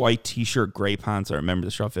wearing a white t-shirt, grey pants. I remember the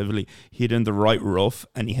shot vividly. He hit in the right rough,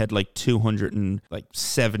 and he had like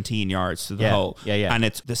 217 yards to the hole. Yeah. And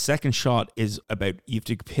the second shot is you have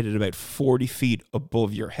to hit it about 40 feet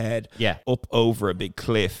above your head. Yeah. Up over a big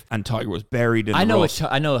cliff. And Tiger was buried in the rough. I know what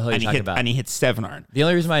you're talking about. And he hit 7-iron. The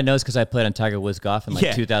only reason why I know is because I played on Tiger Woods golf in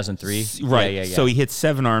 2003. Right. Yeah. So he hit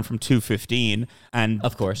 7-iron from 215. And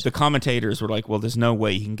of course, the commentators were like, well, there's no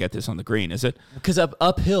way he can get this on the green, is it? Because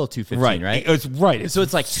uphill 215, right? It's right. So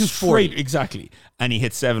it's like 240. Straight, exactly. And he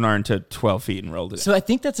hit 7-iron to 12 feet and rolled it. So I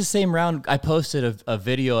think that's the same round. I posted a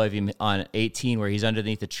video of him on 18 where he's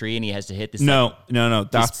underneath a tree and he has to hit this. No.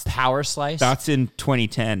 That's power slice. That's in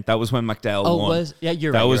 2010. That was when McDowell won. Was? Yeah,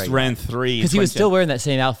 you're right. That was right, round 3. Because he was still wearing that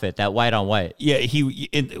same outfit, that white on white. Yeah, he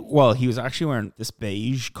was actually wearing this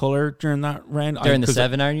beige color during that round. During the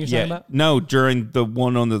 7-iron you're talking about? No, during the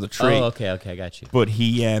one under the tree. Oh, okay, I got you. But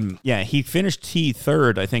he finished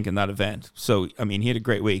third, I think, in that event. So, I mean, he had a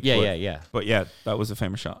great week. Yeah. But yeah, that was a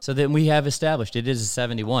famous shot. So then we have established it is a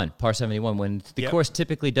 71, par 71, when the course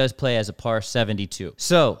typically does play as a par 72.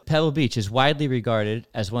 So Pebble Beach is widely regarded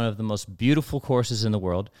as one of the most beautiful courses in the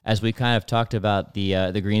world. As we kind of talked about,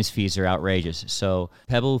 the greens fees are outrageous. So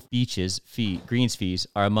Pebble Beach's greens fees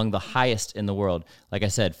are among the highest in the world. Like I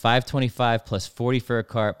said, $525 plus 40 for a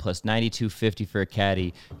cart plus $92.50 for a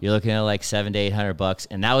caddy. You're looking at like $700 to $800,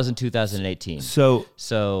 and that was in 2018. So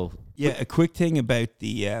So yeah, a quick thing about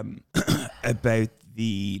the about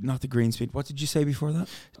not the Greenspeed. What did you say before that?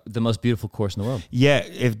 The most beautiful course in the world. Yeah,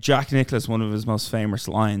 if Jack Nicklaus, one of his most famous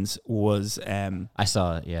lines was, I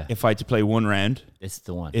saw it. Yeah, if I had to play one round, it's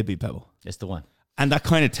the one. It'd be Pebble. It's the one. And that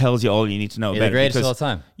kind of tells you all you need to know about it. The greatest of all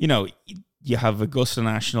time. You know, you have Augusta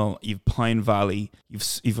National, you've Pine Valley,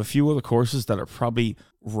 you've a few other courses that are probably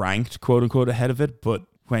ranked, quote unquote, ahead of it. But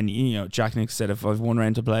when, Jack Nicklaus said, if I've one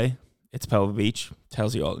round to play, it's Pebble Beach,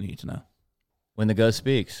 tells you all you need to know. When the ghost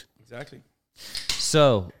speaks. Exactly.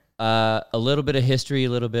 So, a little bit of history, a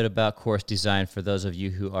little bit about course design for those of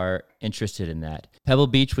you who are interested in that. Pebble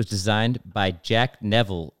Beach was designed by Jack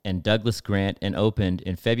Neville and Douglas Grant and opened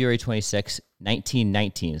in February 26,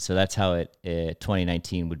 1919. So that's how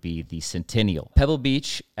 2019 would be the centennial. Pebble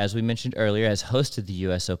Beach, as we mentioned earlier, has hosted the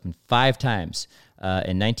U.S. Open 5 times.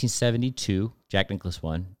 In 1972, Jack Nicklaus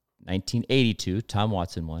won. 1982, Tom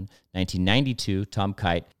Watson won. 1992, Tom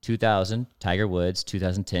Kite. 2000, Tiger Woods.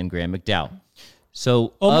 2010, Graham McDowell.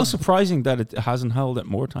 So almost surprising that it hasn't held it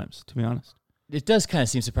more times, to be honest. It does kind of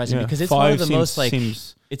seem surprising because it's one of the most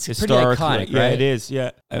it's pretty iconic, right? Yeah, it is.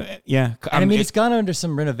 Yeah, yeah. And it's gone under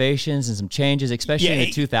some renovations and some changes, especially in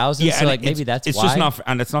the 2000s. Yeah, so maybe that's it's why. Just not,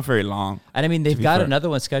 and it's not very long. And I mean, they've got another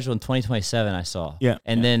one scheduled in 2027. I saw. Yeah,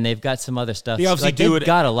 and then they've got some other stuff. They obviously they've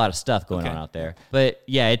got a lot of stuff going on out there. But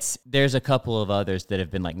yeah, there's a couple of others that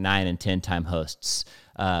have been like 9 and 10 time hosts.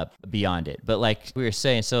 Beyond it. But like we were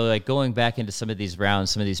saying, so like going back into some of these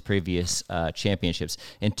rounds, some of these previous championships,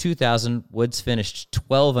 in 2000, Woods finished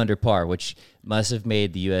 12 under par, which must have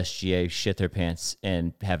made the USGA shit their pants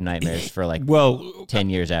and have nightmares for 10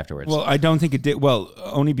 years afterwards. Well, I don't think it did. Well,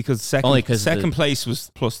 only because second place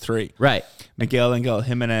was +3. Right. Miguel Angel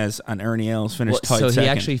Jimenez and Ernie Els finished tied second. So he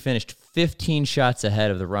actually finished 15 shots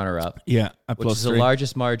ahead of the runner-up. Yeah, which is the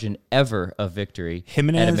largest margin ever of victory at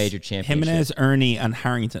a major championship. Jimenez, Ernie, and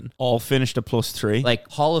Harrington all finished a +3. Like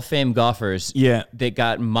Hall of Fame golfers that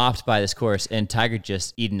got mopped by this course, and Tiger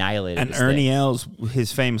just annihilated And Ernie Els,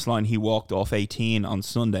 his famous line, he walked off 18 on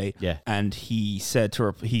Sunday, and he said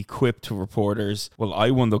he quipped to reporters, well,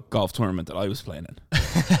 I won the golf tournament that I was playing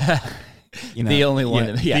in. The only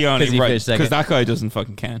one. The only, right, because that guy doesn't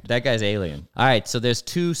fucking count. That guy's alien. All right, so there's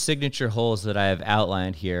 2 signature holes that I have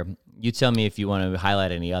outlined here. You tell me if you want to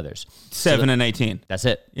highlight any others. 7 and 18. That's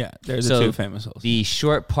it. Yeah, they're the 2 famous holes. The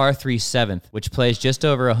short par 3 7th, which plays just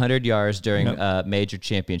over 100 yards during major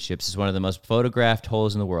championships, is one of the most photographed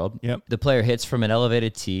holes in the world. Yep. The player hits from an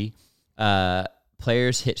elevated tee.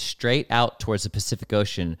 Players hit straight out towards the Pacific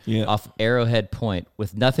Ocean off Arrowhead Point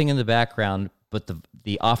with nothing in the background but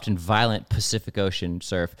the often violent Pacific Ocean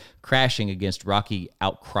surf crashing against rocky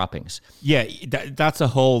outcroppings. Yeah, that's a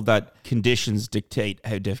hole that conditions dictate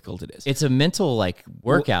how difficult it is. It's a mental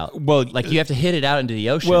workout. Well, you have to hit it out into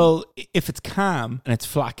the ocean. Well, if it's calm and it's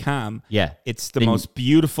flat calm, it's the most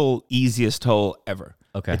beautiful, easiest hole ever.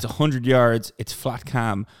 Okay. It's 100 yards, it's flat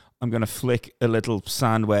calm. I'm going to flick a little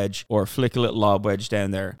sand wedge or flick a little lob wedge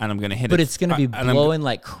down there, and I'm going to hit it. But it's going to be blowing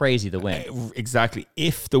like crazy, the wind. Exactly.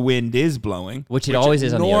 If the wind is blowing, which it always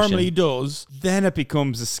is on the ocean. Normally does, then it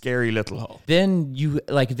becomes a scary little hole. Then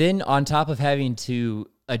then on top of having to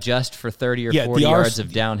adjust for 30 or 40 yards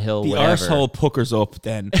of downhill, the arsehole puckers up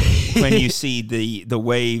then when you see the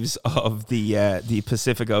waves of the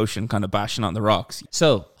Pacific Ocean kind of bashing on the rocks.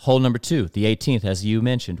 So hole number 2, the 18th, as you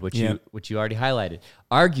mentioned, which you already highlighted.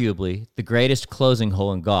 Arguably the greatest closing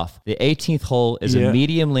hole in golf. The 18th hole is a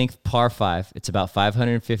medium-length par 5. It's about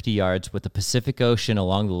 550 yards with the Pacific Ocean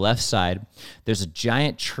along the left side. There's a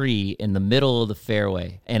giant tree in the middle of the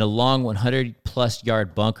fairway and a long 100-plus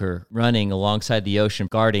yard bunker running alongside the ocean,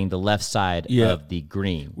 guarding the left side of the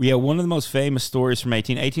green. Yeah, one of the most famous stories from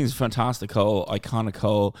 18. 18 is a fantastic hole, iconic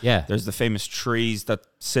hole. Yeah. There's the famous trees that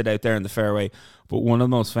sit out there in the fairway. But one of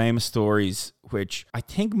the most famous stories, which I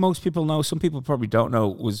think most people know, some people probably don't know,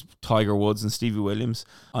 was Tiger Woods and Stevie Williams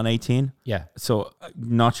on 18. Yeah. So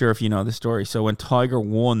not sure if you know the story. So when Tiger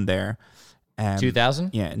won there...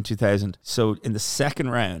 2000? Yeah, in 2000. So in the second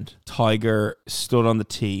round, Tiger stood on the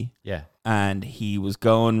tee. Yeah. And he was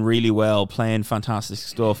going really well, playing fantastic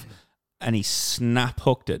stuff. And he snap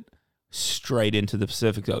hooked it straight into the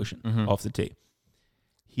Pacific Ocean off the tee.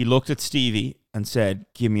 He looked at Stevie and said,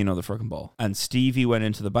 give me another fucking ball. And Stevie went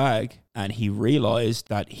into the bag and he realized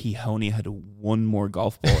that he only had one more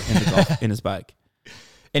golf ball in his bag.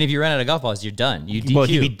 And if you ran out of golf balls, you're done. You DQ. Well,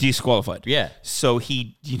 he'd be disqualified. Yeah. So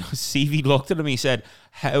Stevie looked at him. He said,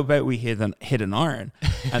 how about we hit an iron?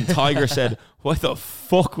 And Tiger said, why the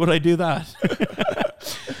fuck would I do that?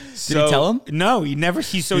 Did he tell him? No, he never.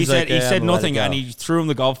 He said nothing, and he threw him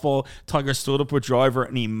the golf ball. Tiger stood up with driver,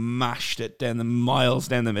 and he mashed it miles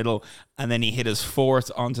down the middle, and then he hit his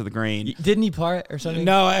fourth onto the green. Didn't he par it or something?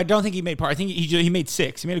 No, I don't think he made par. I think he made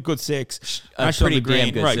 6. He made a good 6. A pretty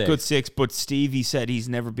damn good right, 6. Good 6. But Stevie said he's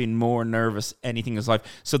never been more nervous anything in his life.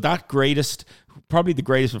 So that probably the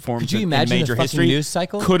greatest performance in major history news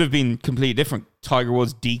cycle? could have been completely different. Tiger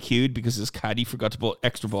Woods DQ'd because his caddy forgot to put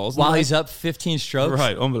extra balls while he's up 15 strokes.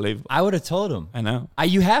 Right, unbelievable. I would have told him. I know.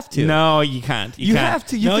 You have to. No, you can't. You have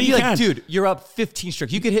to. You can't. Like, dude, you're up 15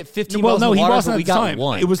 strokes. You could hit 15 balls in the water, he wasn't but we at the got time.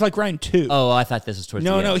 1. It was like round 2. Oh, I thought this was towards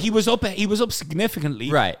the end. No, he was up significantly.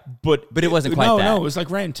 Right. But it wasn't quite that. No, it was like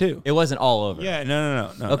round 2. It wasn't all over. Yeah,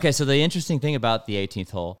 no. Okay, so the interesting thing about the 18th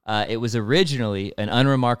hole, it was originally an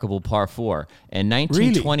unremarkable par 4. In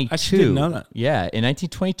 1922, really? I actually didn't know that. Yeah, in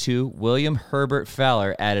 1922, William Herbert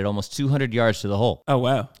Fowler added almost 200 yards to the hole. Oh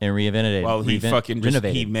wow! And renovated. Well, he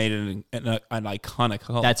made it an iconic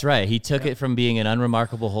hole. That's right. He took it from being an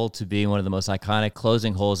unremarkable hole to being one of the most iconic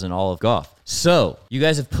closing holes in all of golf. So, you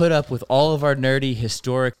guys have put up with all of our nerdy,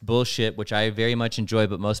 historic bullshit, which I very much enjoy,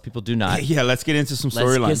 but most people do not. Yeah, let's get into some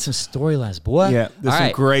storylines. Let's get some storylines, boy. Yeah, there's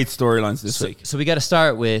some great storylines this week. So we got to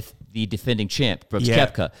start with the defending champ, Brooks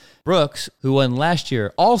Koepka. Brooks, who won last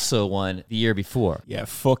year, also won the year before. Yeah,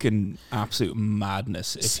 fucking absolute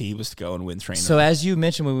madness if he was to go and win 3 in a row. So as you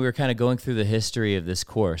mentioned when we were kind of going through the history of this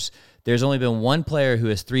course, there's only been one player who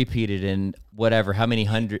has three-peated in whatever, how many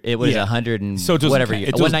hundred, it was 100 and so whatever year.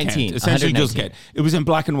 It 119. Essentially doesn't count. It was in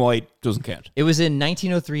black and white, doesn't count. It was in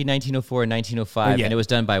 1903, 1904, and 1905, and it was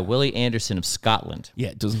done by Willie Anderson of Scotland. Yeah,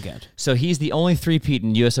 it doesn't count. So he's the only three-peat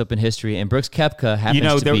in U.S. Open history, and Brooks Koepka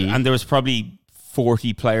happens to be... And there was probably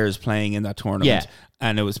 40 players playing in that tournament. Yeah.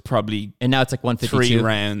 And it was probably... And now it's like 152. 3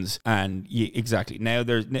 rounds. And exactly. Now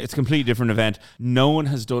it's a completely different event. No one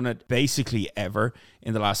has done it basically ever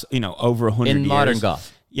in the last, over 100 years. In modern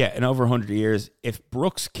golf. Yeah, in over 100 years. If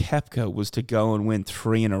Brooks Koepka was to go and win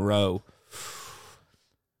 3 in a row...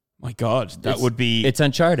 My God, that would be... It's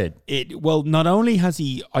uncharted. Well, not only has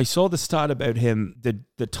he... I saw the stat about him,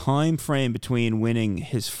 the time frame between winning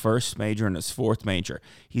his first major and his fourth major.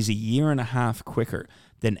 He's a year and a half quicker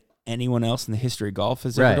than anyone else in the history of golf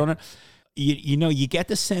has ever done it. You get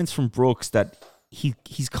the sense from Brooks that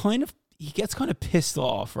he's kind of... He gets kind of pissed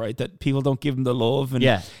off, right? That people don't give him the love. And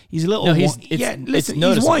he's a little... No, it's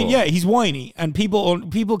noticeable. He's whiny. And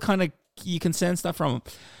people kind of... You can sense that from him.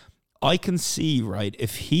 I can see, right,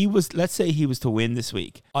 if he was, let's say he was to win this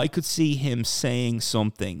week, I could see him saying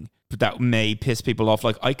something that may piss people off.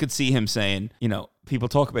 Like, I could see him saying, people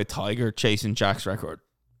talk about Tiger chasing Jack's record.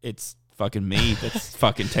 It's fucking me that's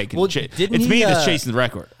fucking taking shit. It's me that's chasing the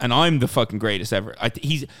record, and I'm the fucking greatest ever. I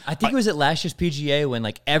think it was at last year's PGA when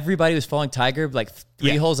like everybody was following Tiger like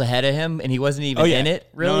 3 holes ahead of him, and he wasn't even in it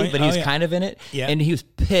really, but he was kind of in it, and he was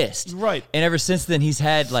pissed. Right. And ever since then, he's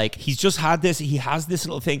had like he's just had this. He has this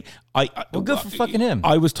little thing. Good for fucking him.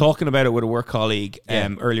 I was talking about it with a work colleague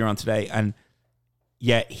earlier on today, and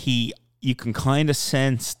you can kind of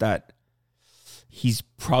sense that. He's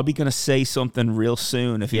probably going to say something real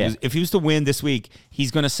soon. If he was to win this week,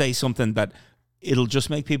 he's going to say something that it'll just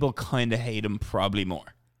make people kind of hate him probably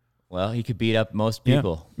more. Well, he could beat up most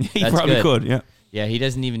people. Yeah. He probably could, yeah. Yeah, he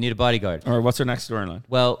doesn't even need a bodyguard. All right, what's our next storyline?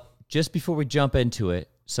 Well, just before we jump into it,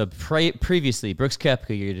 so previously, Brooks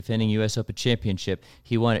Koepka, your defending U.S. Open championship,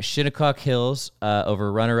 he won at Shinnecock Hills over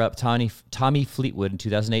runner-up Tommy Fleetwood in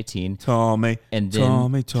 2018. Tommy. And then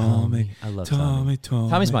Tommy. I love Tommy.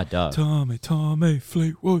 Tommy's my dog. Tommy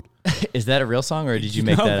Fleetwood. Is that a real song, or did you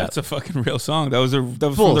make that up? That's a fucking real song. That was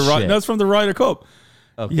from the Ryder Cup.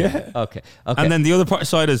 Okay. Yeah. Okay. And then the other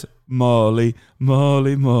side is Molly,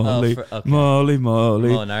 Molly, Molly, Molly,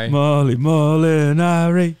 Molly,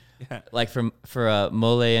 Molinari. Yeah. Like for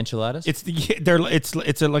mole enchiladas?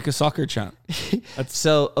 It's like a soccer chant.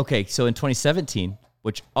 So in 2017,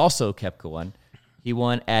 which also Koepka won, he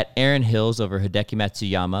won at Erin Hills over Hideki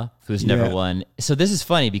Matsuyama, who's never won. So this is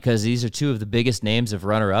funny because these are 2 of the biggest names of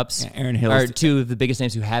runner-ups. Yeah, Erin Hills are 2 of the biggest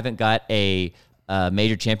names who haven't got a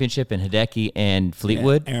major championship in Hideki and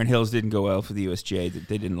Fleetwood. Erin Hills didn't go well for the USGA.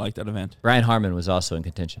 They didn't like that event. Brian Harman was also in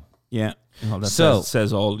contention. Yeah. Well, that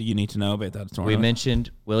says all you need to know about that tournament. We mentioned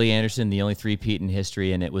Willie Anderson, the only three-peat in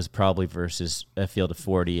history, and it was probably versus a field of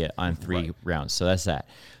 40 on 3 rounds. So that's that.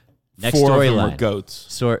 Next 4 storyline. of them were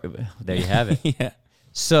goats. There you have it. Yeah.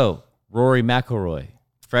 So, Rory McIlroy,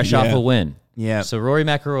 fresh off a win. Yeah. So, Rory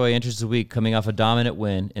McIlroy enters the week coming off a dominant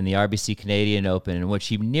win in the RBC Canadian Open, in which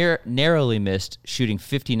he narrowly missed, shooting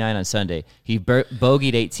 59 on Sunday. He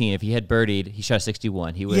bogeyed 18. If he had birdied, he shot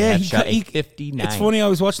 61. He would have shot 59. It's funny, I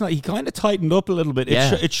was watching that. He kind of tightened up a little bit.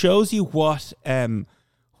 It shows you what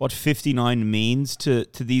 59 means to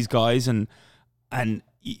these guys. And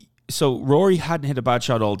so, Rory hadn't hit a bad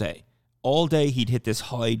shot all day. all day he'd hit this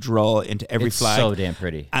high draw into every flag. So damn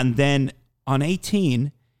pretty. And then on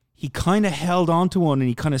 18, he kind of held onto one and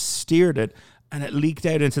he kind of steered it, and it leaked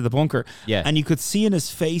out into the bunker. Yeah. And you could see in his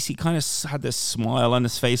face, he kind of had this smile on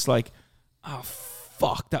his face like, oh,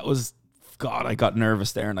 fuck, that was, God, I got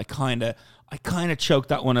nervous there. And I kind of choked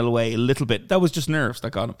that one away a little bit. That was just nerves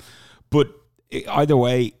that got him. But either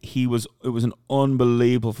way, it was an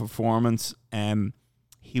unbelievable performance.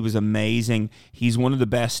 He was amazing. He's one of the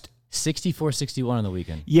best. 64-61 on the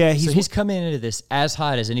weekend. Yeah. He's coming into this as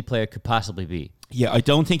hot as any player could possibly be. Yeah, I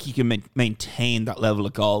don't think he can maintain that level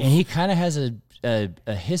of golf. And he kind of has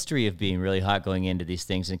a history of being really hot going into these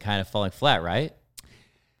things and kind of falling flat, right?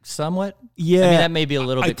 Somewhat? Yeah. I mean, that may be a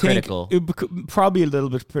little bit critical. Probably a little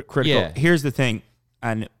bit critical. Yeah. Here's the thing,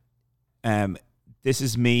 and this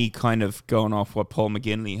is me kind of going off what Paul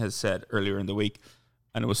McGinley has said earlier in the week,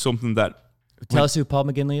 and it was something that... Tell us who Paul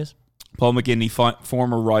McGinley is. Paul McGinley,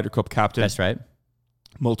 former Ryder Cup captain. That's right.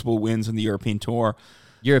 Multiple wins on the European Tour.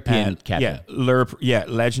 European captain. Yeah,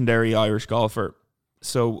 legendary Irish golfer.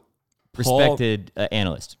 So respected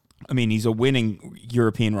analyst. I mean, he's a winning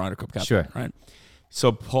European Ryder Cup captain. Sure. Right?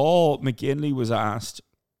 So Paul McGinley was asked,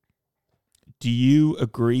 do you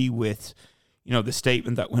agree with, the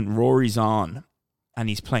statement that when Rory's on and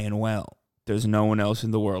he's playing well, there's no one else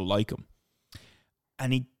in the world like him?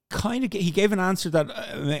 And he gave an answer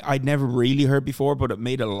that I'd never really heard before, but it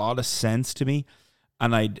made a lot of sense to me,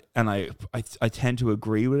 and I tend to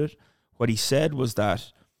agree with it. What he said was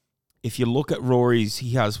that if you look at Rory's,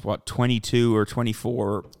 he has 22 or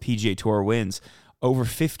 24 PGA Tour wins. Over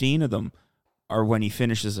 15 of them are when he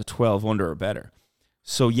finishes a 12 under or better.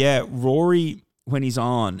 So yeah, Rory when he's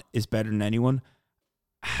on is better than anyone.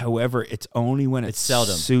 However, it's only when it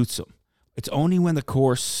seldom suits him. It's only when the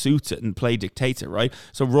course suits it and play dictates it, right?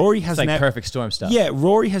 So Rory has perfect storm stuff. Yeah,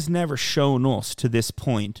 Rory has never shown us to this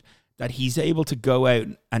point that he's able to go out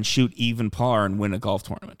and shoot even par and win a golf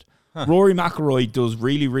tournament. Huh. Rory McIlroy does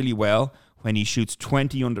really, really well when he shoots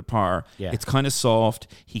 20 under par. Yeah. It's kind of soft.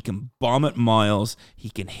 He can bomb it miles. He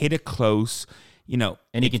can hit it close. And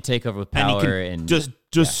he can take over with power and just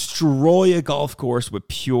destroy a golf course with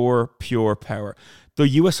pure power. The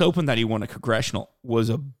U.S. Open that he won at Congressional was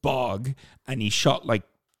a bog, and he shot like...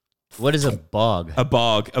 What is a bog? A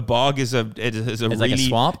bog is a it's really... like a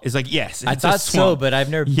swamp? It's like, yes. I thought so, but I've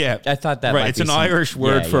never... Yeah. I thought that right, might it's be an Irish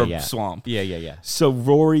word for swamp. Yeah.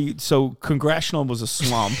 So Congressional was a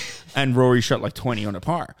swamp, and Rory shot like 20 on a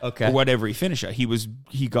par. Okay. Or whatever he finished at.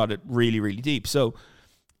 He got it really, really deep. So,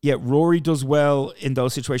 yeah, Rory does well in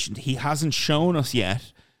those situations. He hasn't shown us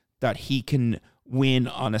yet that he can win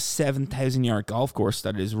on a 7,000-yard golf course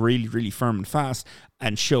that is really, really firm and fast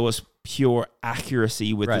and show us pure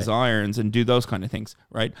accuracy with his irons and do those kind of things,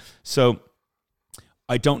 right? So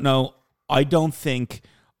I don't know. I don't think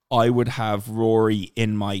I would have Rory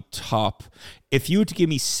in my top. If you were to give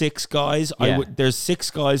me 6 guys, there's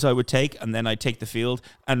 6 guys I would take, and then I'd take the field,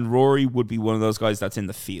 and Rory would be one of those guys that's in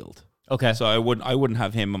the field. Okay. So I wouldn't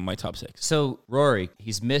have him on my top 6. So Rory,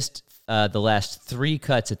 he's missed the last 3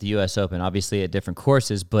 cuts at the U.S. Open, obviously at different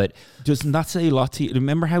courses, but... Doesn't that say a lot to you?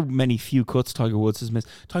 Remember how many few cuts Tiger Woods has missed?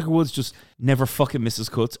 Tiger Woods just never fucking misses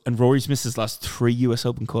cuts, and Rory's missed his last 3 U.S.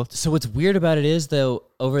 Open cuts. So what's weird about it is, though,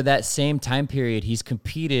 over that same time period, he's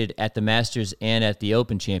competed at the Masters and at the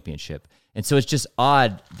Open Championship. And so it's just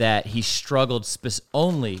odd that he struggled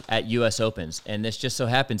only at U.S. Opens. And this just so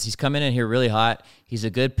happens he's coming in here really hot. He's a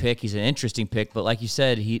good pick. He's an interesting pick. But like you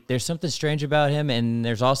said, there's something strange about him. And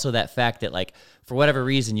there's also that fact that, like, for whatever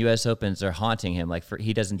reason, U.S. Opens are haunting him. Like,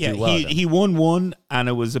 he doesn't do well. He won one, and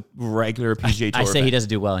it was a regular PGA Tour I say event. He doesn't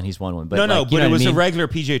do well, and he's won one. But but it was a regular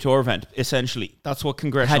PGA Tour event, essentially. That's what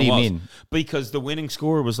Congressional was. How do you mean? Because the winning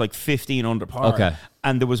score was like 15 under par. Okay.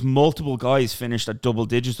 And there was multiple guys finished at double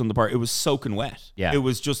digits on the par. It was soaking wet. Yeah. It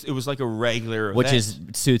was like a regular Which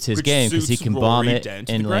event. Suits his game, because he can bomb it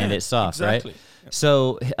and land it soft, exactly. Right?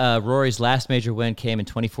 So Rory's last major win came in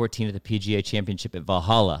 2014 at the PGA Championship at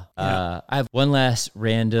Valhalla. I have one last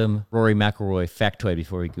random Rory McIlroy factoid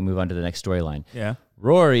before we can move on to the next storyline. Yeah.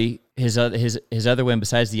 Rory, his other win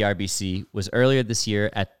besides the RBC was earlier this year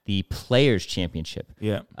at the Players Championship.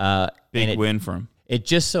 Yeah. Big win for him. It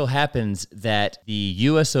just so happens that the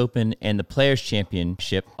U.S. Open and the Players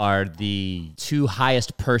Championship are the 2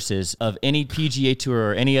 highest purses of any PGA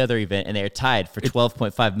Tour or any other event, and they are tied for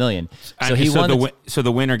 $12.5 million. So so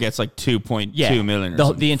the winner gets like 2.2 million.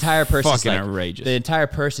 The entire purse is like outrageous. The entire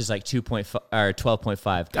purse is like 2.5 or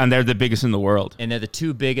 12.5, and they're the biggest in the world. And they're the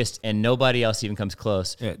 2 biggest, and nobody else even comes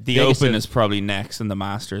close. Yeah, the Open is probably next, and the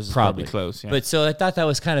Masters is probably close. Yeah. But so I thought that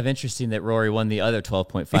was kind of interesting that Rory won the other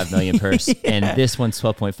 12.5 million purse, and this one's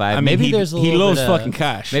 12.5. Maybe there's a little. He loves fucking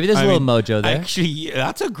cash. Maybe there's a little mojo there. Actually,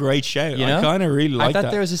 that's a great shout. You know? I kind of really like that. I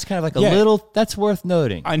thought there was just kind of like a little. That's worth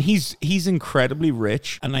noting. And he's incredibly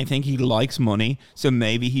rich, and I think he likes money. So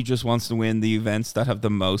maybe he just wants to win the events that have the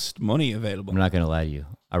most money available. I'm not gonna lie to you.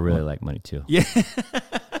 I really like money too. Yeah.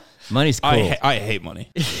 Money's cool. I hate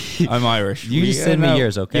money. I'm Irish. You just send me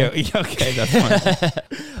yours, okay? Yeah, okay, that's fine.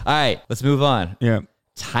 All right, let's move on. Yeah.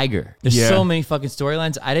 Tiger. There's so many fucking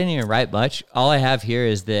storylines. I didn't even write much. All I have here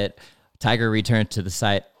is that Tiger returned to the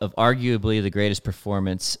site of arguably the greatest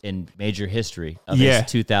performance in major history of his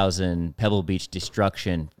 2000 Pebble Beach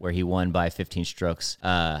destruction, where he won by 15 strokes.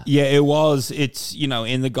 It was. It's,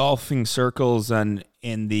 in the golfing circles and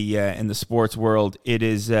in the sports world, it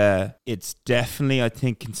is. It's definitely, I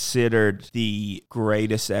think, considered the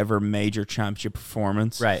greatest ever major championship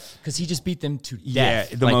performance. Right, because he just beat them to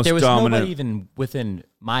death. Yeah, the most there was dominant. nobody even within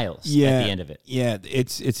miles at the end of it. Yeah,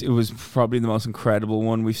 it was probably the most incredible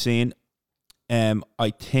one we've seen.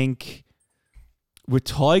 I think with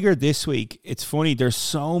Tiger this week, it's funny. There's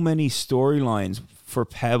so many storylines for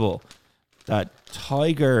Pebble that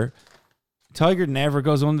Tiger never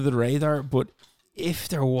goes under the radar. But if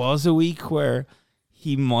there was a week where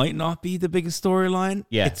he might not be the biggest storyline,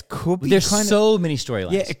 it could be. There's so many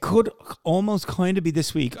storylines. Yeah, it could almost kind of be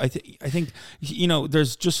this week. I think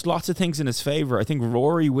there's just lots of things in his favor. I think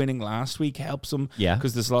Rory winning last week helps him. Yeah,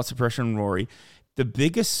 because there's lots of pressure on Rory. The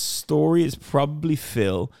biggest story is probably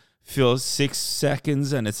Phil. Phil's 6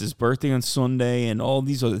 seconds, and it's his birthday on Sunday, and all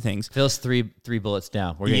these other things. Phil's three bullets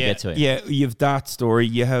down. We're gonna get to it. Yeah, you have that story.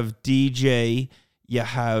 You have DJ. You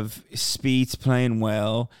have Spieth playing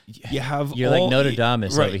well. You're like Notre Dame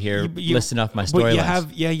over here, listing off my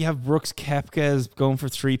storylines. You have Brooks Koepka going for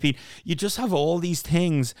 3-peat. You just have all these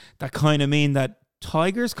things that kind of mean that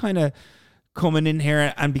Tiger's kind of coming in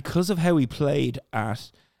here, and because of how he played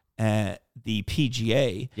at the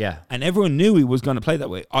PGA, and everyone knew he was going to play that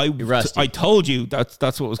way. I told you that's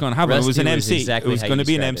what was going to happen. Rusty, it was an MC. It was going to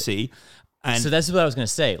be an MC. And so that's what I was going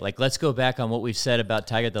to say. Like, let's go back on what we've said about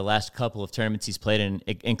Tiger the last couple of tournaments he's played in,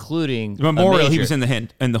 including Memorial. He was in the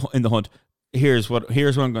hunt. Here's what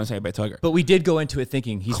I'm going to say about Tiger. But we did go into it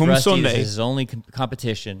thinking he's rusty. Sunday, this is his only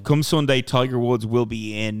competition. Come Sunday, Tiger Woods will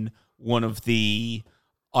be in one of the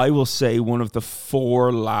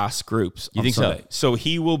 4 last groups. You think Sunday. So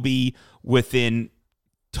he will be within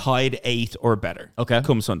tied 8 or better. Okay,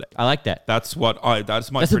 come Sunday. I like that. That's my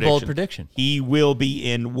prediction. A bold prediction. He will be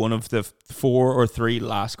in one of the 4 or 3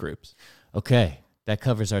 last groups. Okay, that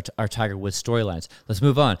covers our Tiger Woods storylines. Let's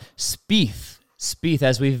move on. Spieth,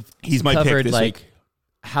 as he's my covered pick this week.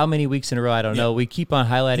 How many weeks in a row? I don't know. We keep on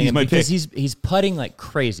highlighting him because he's putting like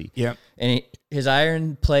crazy. Yeah, and his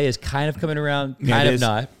iron play is kind of coming around, kind of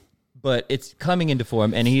not, but it's coming into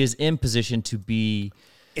form, and he is in position to be.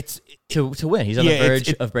 To win. He's on the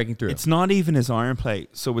verge of breaking through. It's not even his iron play.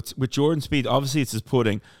 So with Jordan Spieth, obviously it's his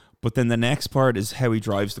putting, but then the next part is how he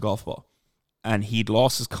drives the golf ball. And he'd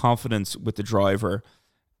lost his confidence with the driver.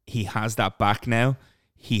 He has that back now.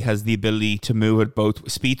 He has the ability to move it both.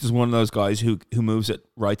 Spieth is one of those guys who moves it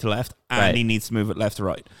right to left, and he needs to move it left to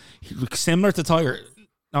right. Similar to Tiger.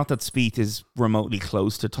 Not that Spieth is remotely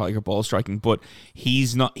close to Tiger ball striking, but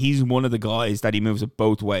he's not. He's one of the guys that he moves it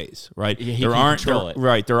both ways, right? There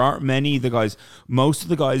aren't many of the guys. Most of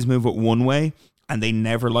the guys move it one way, and they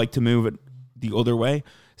never like to move it the other way.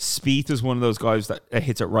 Spieth is one of those guys that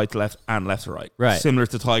hits it right to left and left to right. Right. Similar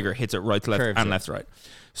to Tiger, hits it right to left and left to right.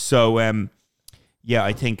 So,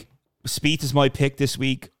 I think Spieth is my pick this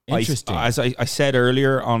week. Interesting. As I said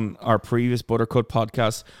earlier on our previous Buttercut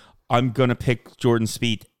podcast, I'm going to pick Jordan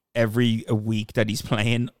Spieth every week that he's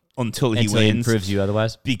playing until he wins. He proves you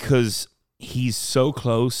otherwise. Because he's so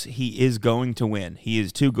close. He is going to win. He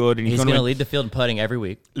is too good. And he's going to lead the field in putting every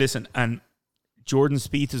week. Listen, and Jordan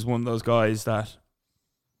Spieth is one of those guys that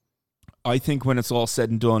I think when it's all said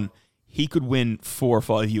and done, he could win 4 or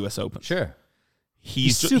 5 U.S. Opens. Sure.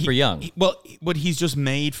 He's super young. But he's just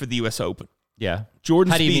made for the U.S. Open. Yeah.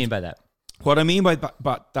 Jordan How do you Spieth, mean by that? What I mean by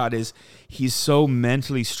that is he's so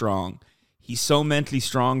mentally strong. He's so mentally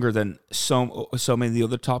stronger than so many of the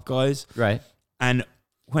other top guys. Right. And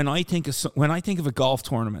when I think of a golf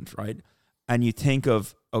tournament, right, and you think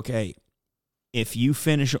of, okay, if you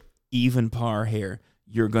finish even par here,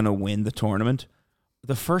 you're going to win the tournament.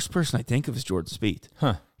 The first person I think of is Jordan Spieth.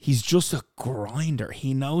 Huh. He's just a grinder.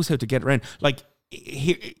 He knows how to get around. Like,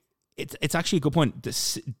 it's actually a good point.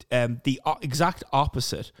 The exact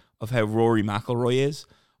opposite of how Rory McIlroy is,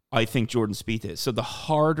 I think Jordan Spieth is. So the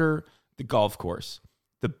harder the golf course,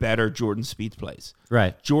 the better Jordan Spieth plays.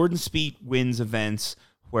 Right. Jordan Spieth wins events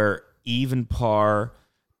where even par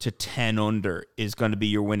to 10 under is going to be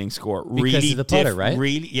your winning score. Because really of the putter, right?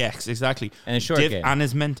 Really, yes, exactly. And a short game. And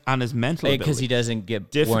his mental ability. Because he doesn't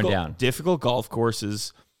get worn down. Difficult golf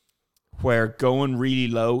courses where going really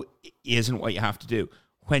low isn't what you have to do.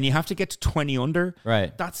 When you have to get to 20 under,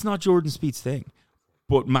 right, that's not Jordan Spieth's thing.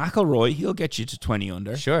 But McIlroy, he'll get you to 20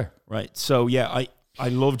 under. Sure. Right. So, yeah, I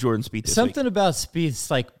love Jordan Spieth this Something week. about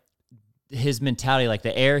Spieth's, like, his mentality, like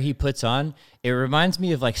the air he puts on, it reminds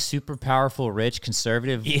me of like super powerful, rich,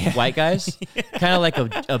 conservative white guys. Kind of like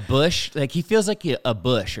a Bush. Like he feels like a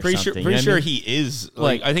Bush or something. Pretty sure he is.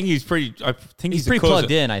 Like I think he's pretty. I think he's pretty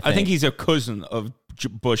plugged in. I think he's a cousin of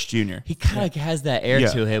Bush Jr. He kind of has that air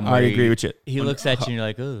to him. I agree with you. He looks at you and you're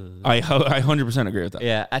like, oh. I 100% agree with that.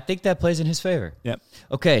 Yeah, I think that plays in his favor. Yep.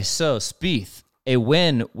 Okay, so Spieth, a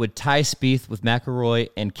win would tie Spieth with McIlroy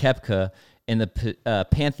and Koepka in the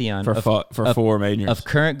pantheon for 4 majors of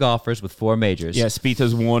current golfers with 4 majors. Yeah, Spieth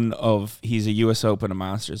has he's a U.S. Open, a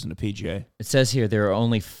Masters, and a PGA. It says here there are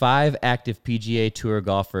only 5 active PGA Tour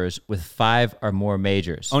golfers with 5 or more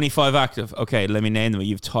majors. Only 5 active. Okay, let me name them.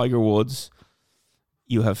 You have Tiger Woods.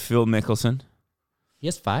 You have Phil Mickelson. He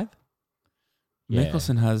has 5?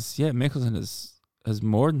 Mickelson has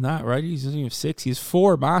more than that, right? He doesn't have 6. He has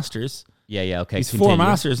 4 Masters. Yeah, okay. He's continue. 4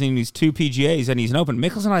 Masters and he's 2 PGAs and he's an Open.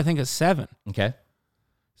 Mickelson, I think, has 7. Okay.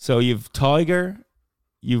 So you've Tiger,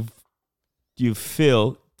 you've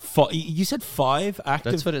Phil. You said 5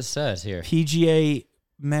 active. That's what it says here. PGA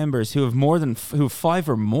members who have 5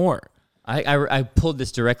 or more. I pulled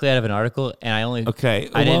this directly out of an article and I only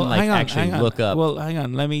didn't look up. Well, hang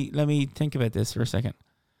on. Let me think about this for a second.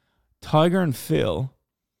 Tiger and Phil.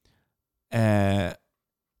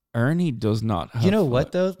 Ernie does not have 5. You know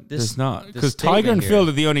what, though? Does not. Because Tiger and Phil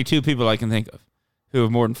are the only 2 people I can think of who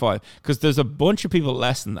have more than 5. Because there's a bunch of people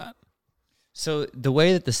less than that. So the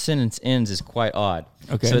way that the sentence ends is quite odd.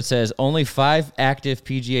 Okay. So it says, only 5 active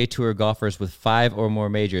PGA Tour golfers with 5 or more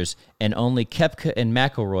majors, and only Koepka and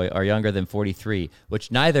McIlroy are younger than 43,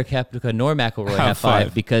 which neither Koepka nor McIlroy have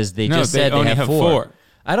 5 because they said they have 4.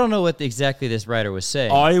 I don't know what exactly this writer was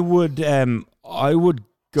saying. I would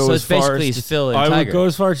go so as far as Phil and Tiger. I would go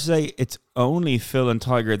as far as to say it's only Phil and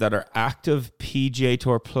Tiger that are active PGA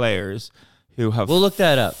Tour players who have. We'll look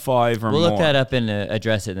that up. 5 or more. We'll look that up and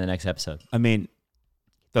address it in the next episode. I mean,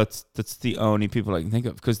 that's the only people I can think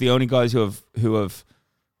of because the only guys who have you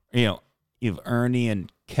have Ernie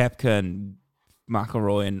and Koepka and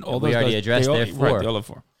McIlroy and all those. We already guys, addressed their 4. Right, they all have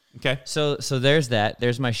 4. Okay. So there's that.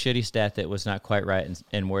 There's my shitty stat that was not quite right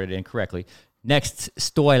and worded incorrectly. Next,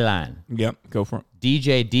 storyline. Yep, go for it.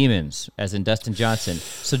 DJ Demons, as in Dustin Johnson.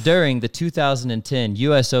 So during the 2010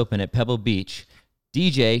 U.S. Open at Pebble Beach,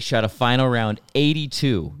 DJ shot a final round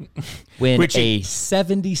 82, when a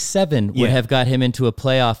 77 would have got him into a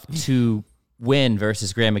playoff to win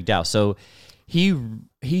versus Graham McDowell. So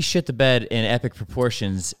he shit the bed in epic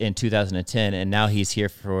proportions in 2010, and now he's here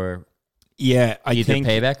for I think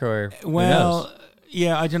payback or who knows?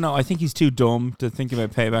 Yeah, I don't know. I think he's too dumb to think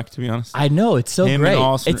about payback, to be honest. I know. It's so great.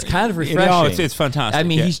 It's kind of refreshing. It's fantastic. I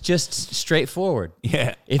mean, he's just straightforward.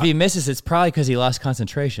 Yeah. If he misses, it's probably because he lost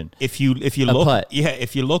concentration. If you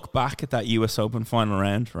look back at that US Open final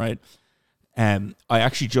round, right? I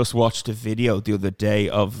actually just watched a video the other day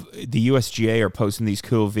of the USGA are posting these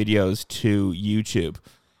cool videos to YouTube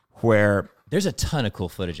where there's a ton of cool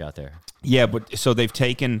footage out there. Yeah, but so they've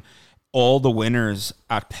taken all the winners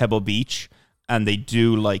at Pebble Beach. And they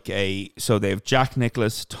do so they have Jack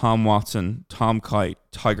Nicklaus, Tom Watson, Tom Kite,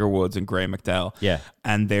 Tiger Woods, and Graham McDowell. Yeah.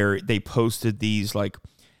 And they posted these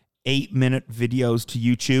 8-minute videos to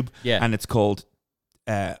YouTube. Yeah. And it's called,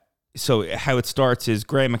 so how it starts is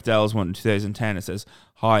Graham McDowell's one in 2010. It says,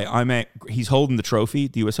 hi, he's holding the trophy,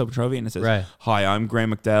 the US Open trophy. And it says, right. Hi, I'm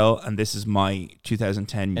Graham McDowell. And this is my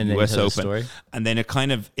 2010 and US Open. And then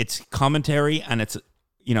it's commentary and it's,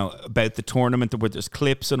 about the tournament where there's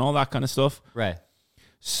clips and all that kind of stuff. Right.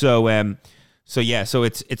 So it's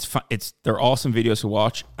they're awesome videos to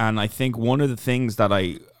watch. And I think one of the things that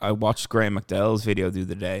I watched Graham McDowell's video the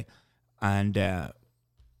other day, and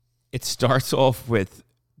it starts off with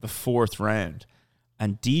the 4th round,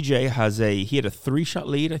 and DJ he had a 3-shot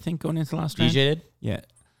lead, I think, going into the last round. DJ did? Yeah.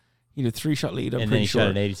 He had a 3-shot lead, I'm and pretty then he sure.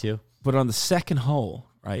 shot an 82. But on the second hole,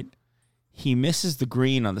 right, he misses the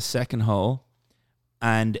green on the second hole.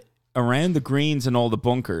 And around the greens and all the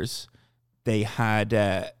bunkers, they had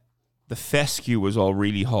the fescue was all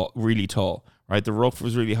really tall, right? The rough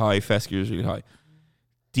was really high, fescue was really high.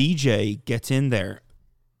 DJ gets in there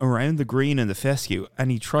around the green and the fescue, and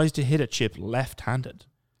he tries to hit a chip left-handed.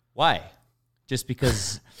 Why? Just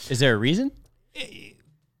because? Is there a reason?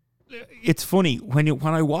 It's funny when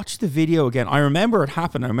I watched the video again. I remember it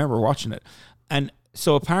happened. I remember watching it, and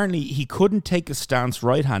So apparently he couldn't take a stance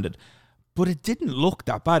right-handed, but it didn't look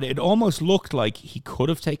that bad. It almost looked like he could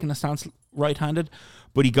have taken a stance right-handed,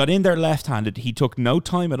 but he got in there left-handed. He took no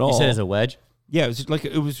time at all. You said as a wedge? Yeah,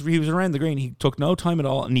 he was around the green. He took no time at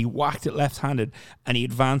all, and he whacked it left-handed, and he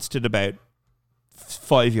advanced it about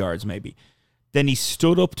 5 yards maybe. Then he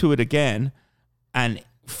stood up to it again, and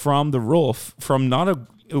from the rough,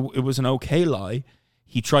 it was an okay lie,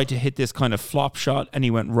 he tried to hit this kind of flop shot, and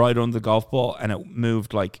he went right under the golf ball, and it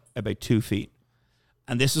moved like about 2 feet.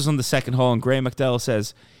 And this was on the second hole, and Graham McDowell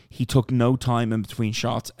says he took no time in between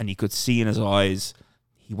shots, and he could see in his eyes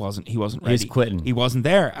he wasn't ready. He was quitting. He wasn't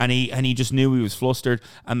there, and he just knew he was flustered.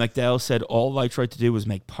 And McDowell said all I tried to do was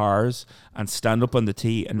make pars and stand up on the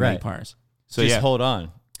tee and make pars. So just hold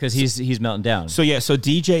on. Because he's melting down. So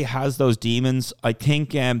DJ has those demons. I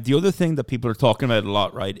think the other thing that people are talking about a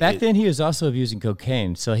lot, right? Back then he was also abusing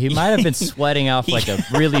cocaine, so he might have been sweating off like a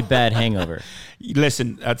really bad hangover.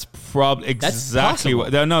 Listen, that's probably exactly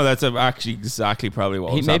what. No, that's actually exactly probably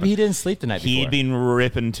what was maybe he didn't sleep the night before. He'd been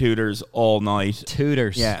ripping tutors all night.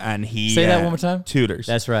 Tutors. Yeah, and he say that one more time. Tutors.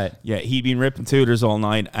 That's right. Yeah, he'd been ripping tutors all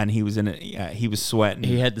night, and he was in it. Yeah, he was sweating.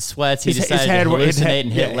 He had the sweats. He decided to hallucinate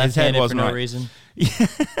and hit left-handed for no reason.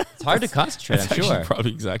 It's hard to concentrate. That's I'm sure.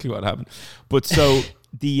 Probably exactly what happened. But so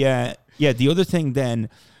the other thing then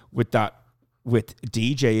with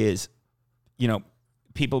DJ is,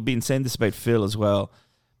 people been saying this about Phil as well,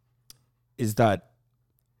 is that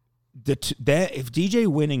if DJ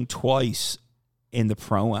winning twice in the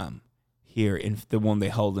Pro-Am here in the one they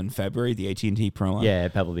hold in February, the AT&T Pro-Am,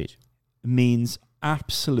 at Pebble Beach, means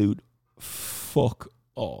absolute fuck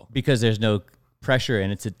all, because there's no pressure,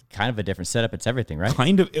 and it's a kind of a different setup. It's everything, right?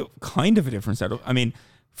 Kind of a different setup. I mean,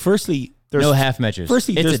 firstly, there's no half measures.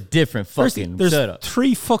 Firstly, it's a different fucking there's setup.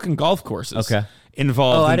 3 fucking golf courses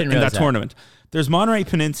involved in that tournament. There's Monterey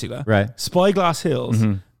Peninsula, right? Spyglass Hills,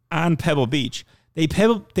 and Pebble Beach. They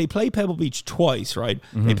play Pebble Beach twice, right?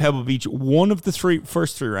 Mm-hmm. They Pebble Beach one of the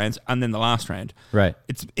first three rounds, and then the last round. Right.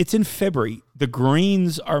 It's in February. The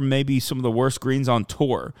greens are maybe some of the worst greens on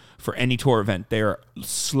tour for any tour event. They are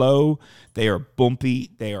slow. They are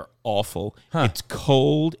bumpy. They are awful. Huh. It's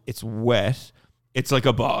cold. It's wet. It's like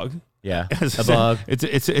a bog. Yeah, a bog.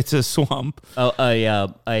 It's a swamp. Oh,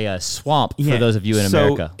 a swamp for those of you in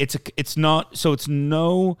America.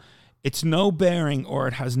 It's no bearing, or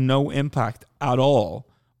it has no impact at all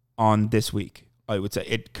on this week. I would say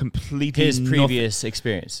it completely his previous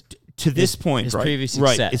experience to this point, his right? previous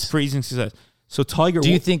success. Right, it's previous success. So Tiger, do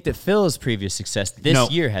you think that Phil's previous success this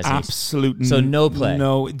year has absolutely no play?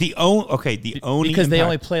 No, the only because they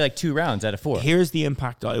only play like 2 rounds out of 4. Here's the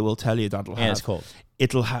impact I will tell you that'll have. And it's cold.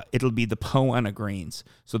 It'll be the Poa-annua greens.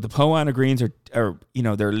 So the Poa-annua greens are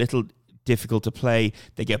they're a little difficult to play.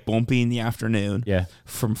 They get bumpy in the afternoon. Yeah.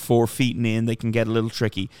 From 4 feet and in, they can get a little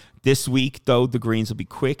tricky. This week, though, the greens will be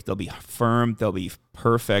quick. They'll be firm. They'll be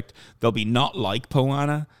perfect. They'll be not like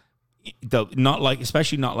Poa-annua.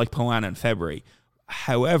 Especially not like Poa-annua in February.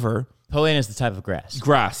 However, Poa-annua is the type of grass.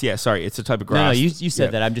 Grass, yeah. Sorry, it's a type of grass. No, you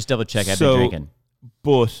said that. I'm just double checking. I've been drinking.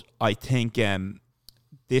 But I think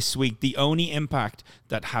this week, the only impact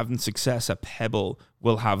that having success at Pebble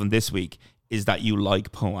will have in this week is that you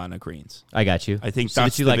like Poa-annua greens. I got you. I think so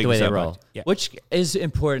that's that you like the way they impact. roll, which is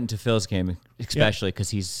important to Phil's game, especially because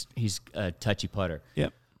he's a touchy putter. Yeah.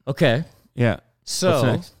 Okay. Yeah.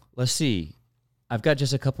 So let's see. I've got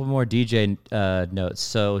just a couple more DJ notes.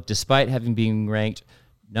 So despite having been ranked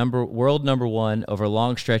world number 1 over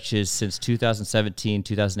long stretches since 2017,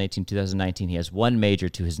 2018, 2019, he has 1 major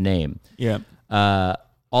to his name. Yeah.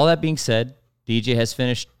 All that being said, DJ has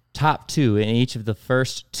finished top 2 in each of the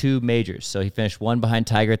first 2 majors. So he finished 1 behind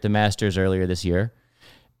Tiger at the Masters earlier this year.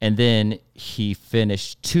 And then he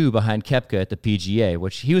finished 2 behind Koepka at the PGA,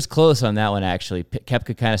 which he was close on that one, actually.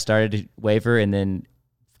 Koepka kind of started to waver, and then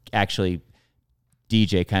actually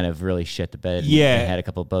DJ kind of really shit the bed and had a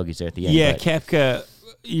couple of bogeys there at the end. Yeah, Koepka...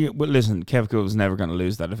 Well, listen, Koepka was never going to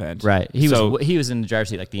lose that event. Right. He was in the driver's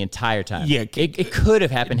seat like the entire time. Yeah. It could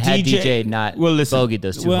have happened had DJ not bogeyed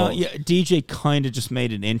those 2 holes. Well, yeah, DJ kind of just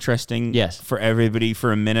made it interesting for everybody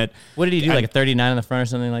for a minute. What did he do, like a 39 on the front or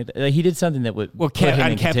something like that? Like, he did something that would put him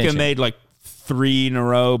in contention. Koepka made like 3 in a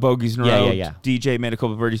row, bogeys in a row. Yeah. DJ made a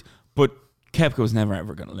couple of birdies, but Koepka was never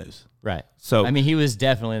ever going to lose. Right. So I mean, he was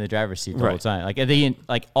definitely in the driver's seat the whole time. Like at the end,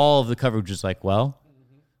 like all of the coverage was like, well,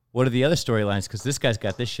 what are the other storylines? Because this guy's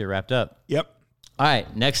got this shit wrapped up. Yep. All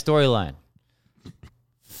right, next storyline.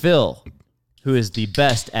 Phil, who is the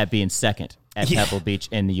best at being second at Pebble Beach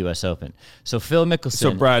in the U.S. Open. So Phil Mickelson.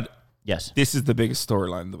 So Brad, yes, this is the biggest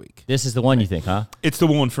storyline of the week. This is the one you think, huh? It's the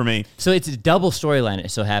one for me. So it's a double storyline.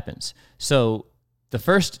 It so happens. So the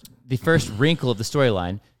the first wrinkle of the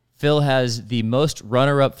storyline. Phil has the most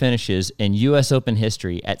runner-up finishes in U.S. Open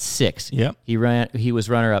history at 6. Yep. He was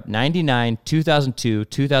runner-up 99, 2002,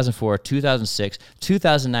 2004, 2006,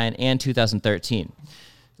 2009, and 2013.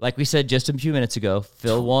 Like we said just a few minutes ago,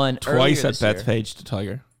 Phil won twice at Bethpage to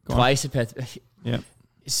Tiger. Twice at Bethpage. Yeah.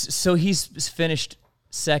 So he's finished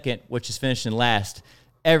second, which is finished in last,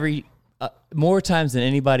 every more times than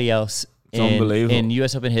anybody else. In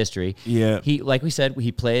U.S. Open history. Yeah. He, like we said,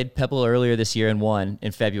 he played Pebble earlier this year and won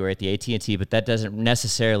in February at the AT&T, but that doesn't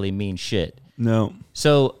necessarily mean shit. No.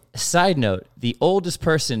 So, side note, the oldest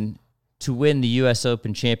person to win the U.S.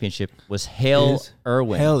 Open championship was Hale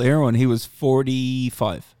Irwin. Hale Irwin, he was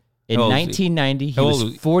 45. In 1990, he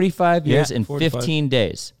was 45 years and 15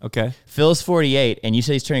 days. Okay. Phil's 48, and you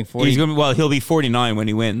say he's turning 40. He'll be 49 when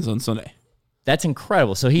he wins on Sunday. That's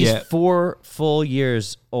incredible. So he's 4 full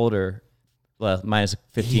years older. Well, minus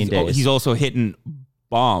 15 days. He's also hitting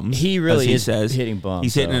bombs. He really is hitting bombs.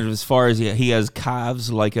 He's hitting it as far as he has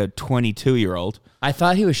calves like a 22-year-old. I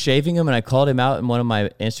thought he was shaving him, and I called him out in one of my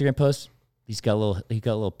Instagram posts. He got a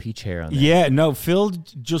little peach hair on there. Yeah, no, Phil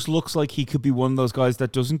just looks like he could be one of those guys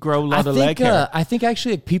that doesn't grow a lot of leg hair. I think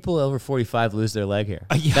actually people over 45 lose their leg hair.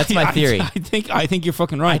 That's my theory. I think you're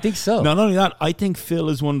fucking right. I think so. Not only that, I think Phil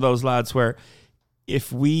is one of those lads where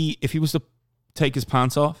if he was to take his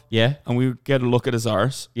pants off, and we would get a look at his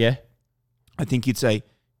arse, I think you'd say,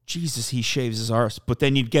 Jesus, he shaves his arse. But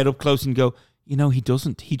then you'd get up close and go, he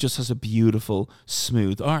doesn't. He just has a beautiful,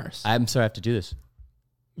 smooth arse. I'm sorry I have to do this.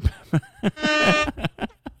 There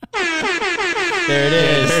it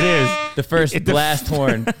is. There it is. The first blast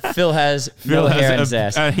horn. Phil has no hair on his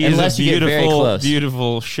ass. Unless you get very close.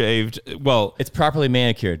 Beautiful shaved. Well, it's properly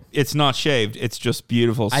manicured. It's not shaved. It's just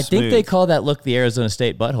beautiful. I think they call that look the Arizona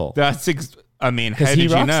State butthole. That's. How did you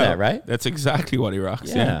know that? Right. That's exactly what he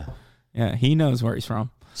rocks. Yeah. He knows where he's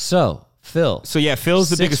from. So Phil. So Phil's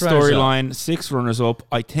the biggest storyline. 6 runners up.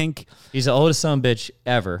 I think he's the oldest son of a bitch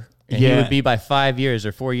ever. And he would be by 5 years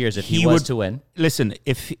or 4 years if he was to win. Listen,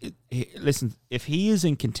 if he is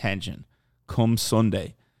in contention come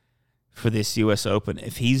Sunday for this U.S. Open,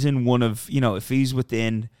 if he's in one of, if he's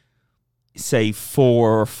within, say,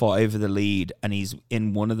 4 or 5 of the lead and he's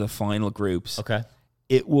in one of the final groups,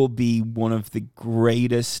 it will be one of the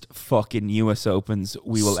greatest fucking U.S. Opens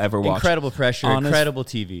we will ever watch. Incredible pressure, incredible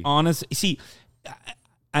TV. See,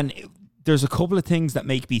 and there's a couple of things that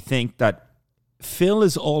make me think that Phil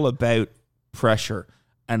is all about pressure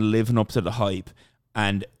and living up to the hype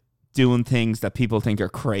and doing things that people think are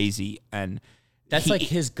crazy. And that's like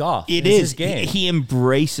his golf. It is his game. He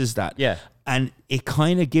embraces that. Yeah. And it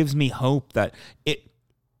kind of gives me hope that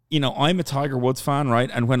I'm a Tiger Woods fan, right?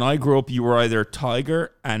 And when I grew up, you were either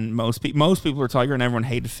Tiger and most people were Tiger and everyone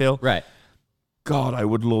hated Phil. Right. God, I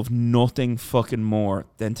would love nothing fucking more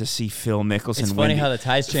than to see Phil Mickelson win. It's funny how the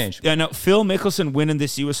tides change. Yeah, no, Phil Mickelson winning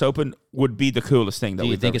this U.S. Open would be the coolest thing that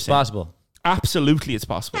we've ever seen. Do you think it's possible? Absolutely, it's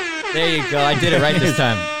possible. There you go. I did it right this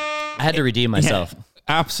time. I had to redeem myself. Yeah,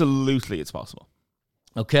 absolutely, it's possible.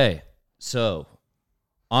 Okay, so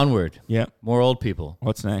onward. Yeah. More old people.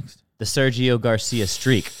 What's next? The Sergio Garcia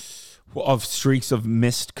streak. Of streaks of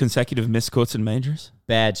consecutive miscuts in majors?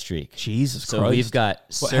 Bad streak. Jesus Christ. So we've got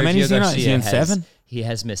Sergio how many is he Garcia. Is he in 7? He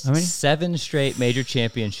has missed 7 straight major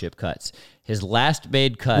championship cuts. His last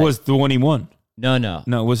made cut was the one he won. No,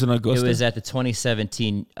 it wasn't Augusta. It was at the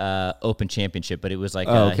 2017 Open Championship, but it was like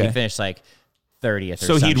he finished like 30th.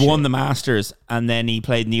 So he'd won the Masters, and then he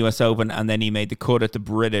played in the U.S. Open, and then he made the cut at the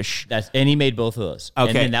British. And he made both of those. Okay,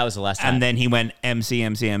 and then that was the last time. And then he went MC.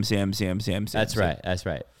 That's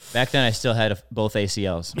right. Back then, I still had both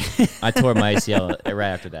ACLs. I tore my ACL right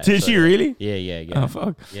after that. Did you really? Yeah. Oh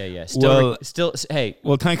fuck. Yeah. Still. Hey.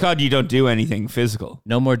 Well, thank God you don't do anything physical.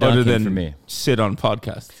 No more dunking other than for me. Sit on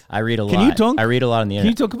podcasts. I read a lot. Can you dunk? I read a lot on the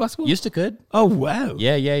internet. Can you dunk basketball? Used to could. Oh wow.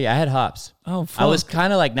 Yeah. I had hops. Oh fuck. I was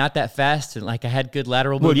kind of like not that fast, and like I had good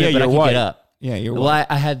lateral movement, but I could get up. Yeah, you're well.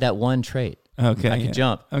 I had that one trait. Okay. I could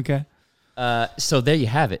jump. Okay. So there you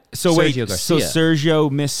have it. So Sergio Garcia. So Sergio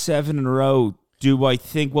missed 7 in a row. Do I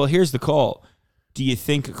think? Well, here's the call. Do you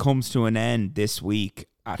think it comes to an end this week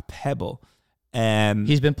at Pebble?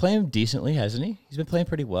 He's been playing decently, hasn't he? He's been playing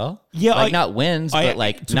pretty well. Yeah, not wins, but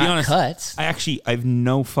like to not be honest, cuts. I have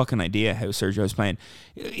no fucking idea how Sergio's playing.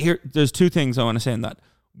 There's 2 things I want to say on that.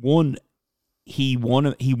 One, he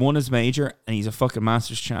won his major and he's a fucking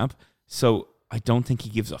Masters champ. So I don't think he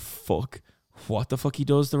gives a fuck what the fuck he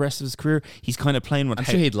does the rest of his career. He's kind of playing with... I'm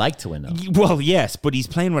sure he'd like to win, though. Well, yes, but he's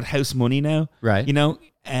playing with house money now. Right.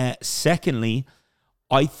 Secondly,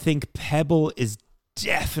 I think Pebble is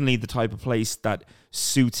definitely the type of place that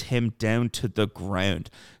suits him down to the ground.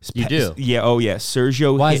 You do? Yeah. Oh, yeah.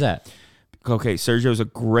 Sergio. Why is that? Okay, Sergio's a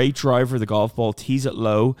great driver of the golf ball. Tees it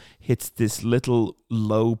low, hits this little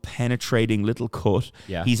low penetrating little cut.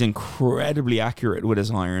 Yeah. He's incredibly accurate with his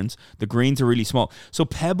irons. The greens are really small. So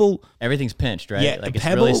Pebble... Everything's pinched, right? Yeah, like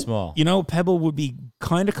Pebble, it's really small. You know, Pebble would be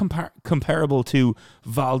kind of comparable to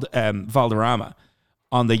Valderrama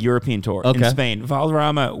on the European Tour in Spain.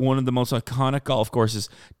 Valderrama, one of the most iconic golf courses,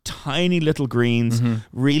 tiny little greens,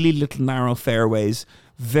 really little narrow fairways,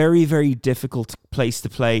 very, very difficult place to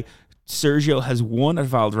play. Sergio has won at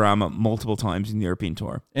Valderrama multiple times in the European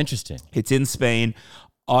Tour. Interesting. It's in Spain.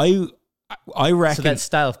 I reckon... So that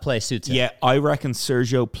style of play suits him. Yeah, I reckon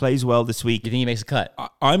Sergio plays well this week. You think he makes a cut?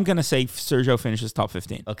 I'm going to say Sergio finishes top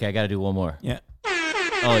 15. Okay, I got to do one more. Yeah.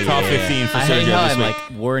 Oh, yeah. Top 15 for Sergio this week. I'm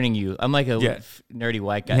week. like warning you. I'm like a nerdy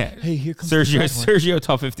white guy. Yeah. Hey, here comes Sergio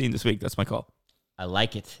top 15 this week. That's my call. I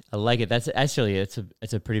like it. That's actually it's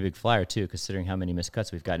a pretty big flyer too, considering how many missed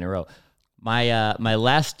cuts we've got in a row. My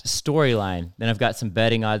last storyline, then I've got some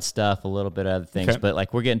betting odds stuff, a little bit of other things, but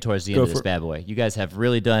like we're getting towards the end of this bad boy. You guys have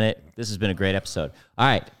really done it. This has been a great episode. All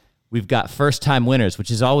right, we've got first time winners, which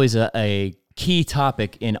is always a key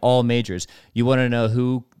topic in all majors. You want to know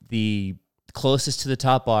who the closest to the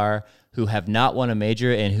top are, who have not won a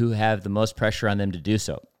major, and who have the most pressure on them to do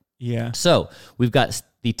so. Yeah. So we've got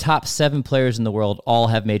the top 7 players in the world all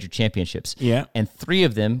have major championships. Yeah. And 3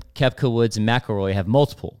 of them, Koepka, Woods, and McIlroy, have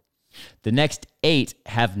multiple. The next 8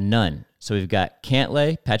 have none. So we've got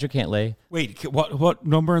Patrick Cantlay. Wait, what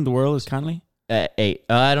number in the world is Cantlay? 8.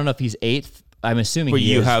 I don't know if he's 8th. I'm assuming but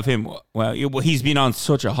he you is. have him. Well, he's been on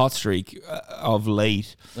such a hot streak of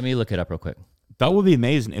late. Let me look it up real quick. That would be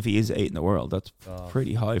amazing if he is 8 in the world. That's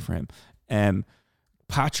pretty high for him.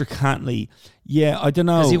 Patrick Cantlay, I don't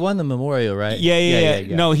know. Because he won the Memorial, right? Yeah.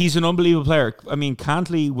 No, he's an unbelievable player. I mean,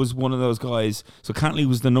 Cantlay was one of those guys. So Cantlay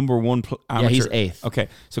was the number 1 amateur. Yeah, he's 8th. Okay,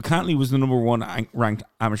 so Cantlay was the number 1 ranked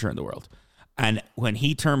amateur in the world. And when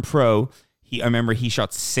he turned pro, I remember he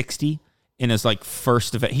shot 60 in his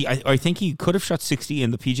first event. I think he could have shot 60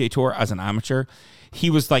 in the PGA Tour as an amateur. He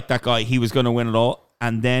was like that guy. He was going to win it all.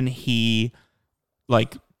 And then he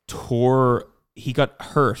tore... He got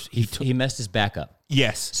hurt. He messed his back up.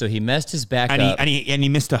 Yes. So he messed his back up. And he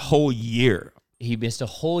missed a whole year. He missed a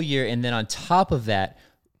whole year. And then on top of that,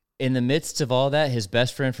 in the midst of all that, his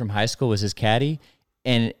best friend from high school was his caddy.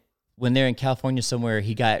 And when they're in California somewhere,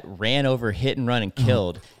 he got ran over, hit and run, and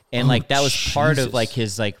killed. And that was part of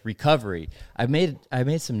his recovery. I made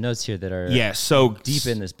some notes here that are so deep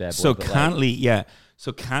in this bad boy. So Cantlay,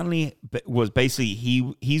 So Cantlay was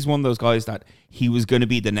basically he's one of those guys that he was going to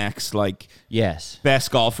be the next best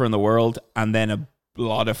golfer in the world, and then a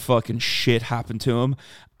lot of fucking shit happened to him,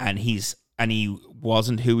 and he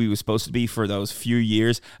wasn't who he was supposed to be for those few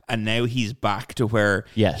years, and now he's back to where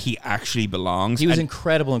he actually belongs. He was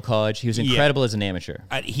incredible in college. He was incredible as an amateur.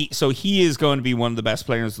 And he is going to be one of the best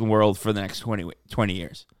players in the world for the next 20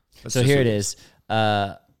 years. So here it is.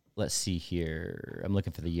 Let's see here. I'm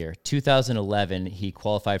looking for the year. 2011, he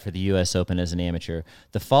qualified for the U.S. Open as an amateur.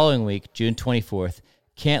 The following week, June 24th,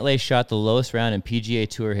 Cantlay shot the lowest round in PGA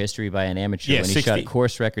Tour history by an amateur when he 60. shot a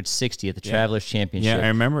course record 60 at the Travelers Championship. Yeah, I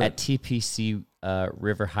remember at TPC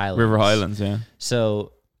River Highlands. River Highlands, yeah.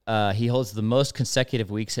 So he holds the most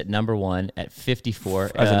consecutive weeks at number 1 at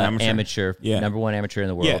 54 as an amateur. Number 1 amateur in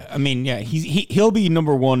the world. Yeah, I mean, he'll be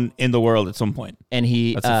number 1 in the world at some point. And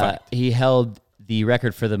he held the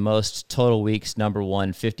record for the most total weeks, number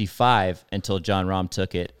 155, until Jon Rahm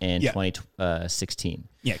took it in 2016.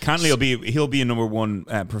 Yeah, Cantlay he'll be a number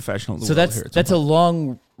 1 professional. So that's a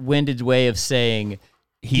long-winded way of saying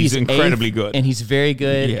he's incredibly good, and he's very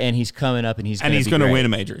good, and he's coming up, and he's going to win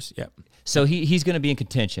majors. Yeah. So he's going to be in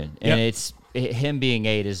contention, and it's him being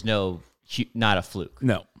 8 is not a fluke.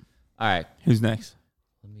 No. All right. Who's next?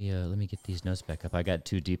 Let me get these notes back up. I got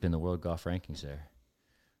too deep in the world golf rankings there.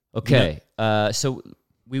 Okay, so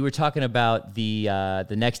we were talking about the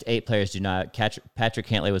next 8 players do not. Patrick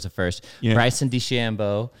Cantlay was the first. Yeah. Bryson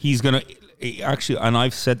DeChambeau. He's going to actually, and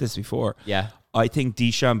I've said this before. Yeah. I think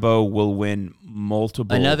DeChambeau will win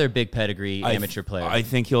multiple. Another big pedigree amateur player. I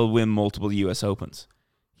think he'll win multiple U.S. Opens.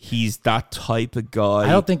 He's that type of guy. I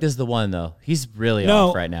don't think this is the one, though. He's really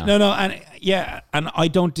off right now. No, and I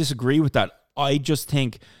don't disagree with that. I just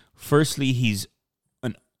think, firstly, he's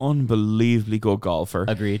unbelievably good golfer.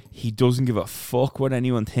 Agreed. He doesn't give a fuck what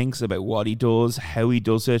anyone thinks about what he does, how he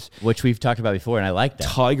does it. Which we've talked about before, and I like that.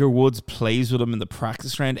 Tiger Woods plays with him in the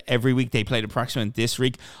practice round every week. They play the practice round this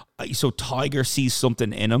week. So Tiger sees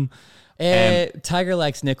something in him. Tiger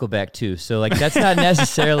likes Nickelback too, so like that's not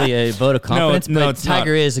necessarily a vote of confidence. but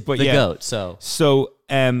Tiger is the GOAT. So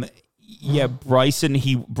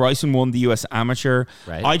Bryson won the U.S. Amateur.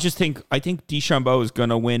 Right. I think DeChambeau is going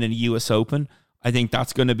to win in the U.S. Open. I think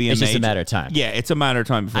that's going to be it's just a matter of time. Yeah, it's a matter of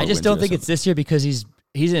time. I just don't think it's this year because he's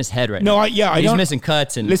in his head right now. He's missing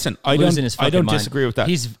cuts and listen. I don't disagree with that.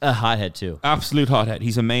 He's a hothead too. Absolute hothead.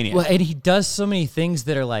 He's a maniac. Well, and he does so many things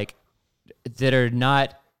that are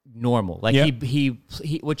not normal. Like he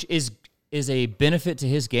which is a benefit to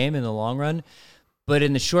his game in the long run, but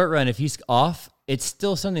in the short run, if he's off, it's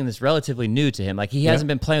still something that's relatively new to him. Like he hasn't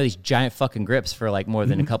been playing with these giant fucking grips for like more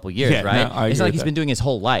than a couple years, right? No, it's not like he's been doing his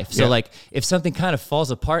whole life. So like if something kind of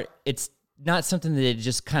falls apart, it's not something that it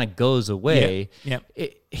just kind of goes away.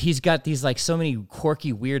 He's got these like so many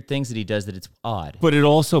quirky, weird things that he does that it's odd. But it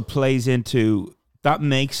also plays into that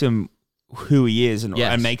makes him who he is and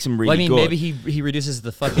makes him really good. Maybe he reduces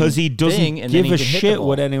the fucking because he doesn't thing and give then he a shit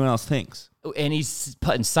what anyone else thinks. And he's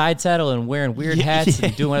putting side saddle and wearing weird hats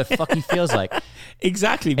and doing what the fuck he feels like.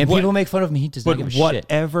 Exactly. And people make fun of him. He does not give a shit. But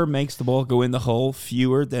whatever makes the ball go in the hole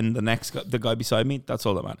fewer than the guy beside me, that's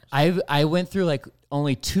all that matters. I went through like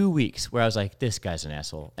only 2 weeks where I was like, this guy's an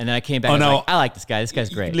asshole. And then I came back and I was like, I like this guy. This guy's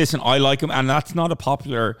great. Listen, I like him. And that's not a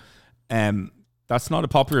popular train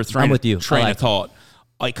of thought.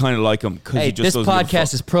 I kind of like him because he just this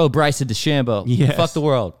podcast is pro Bryson DeChambeau. Yes. Fuck the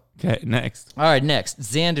world. Okay, next. All right, next.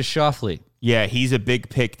 Xander Schauffele. Yeah, he's a big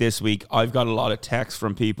pick this week. I've got a lot of texts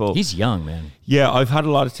from people. He's young, man. Yeah, I've had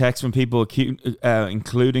a lot of texts from people,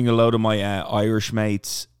 including a load of my Irish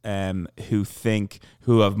mates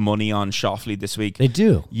who have money on Schauffele this week. They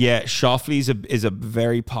do. Yeah, Schauffele is a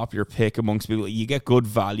very popular pick amongst people. You get good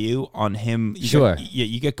value on him.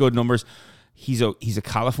 You get good numbers. He's a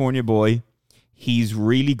California boy. He's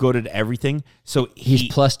really good at everything. So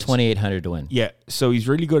he's plus 2,800 to win. Yeah, so he's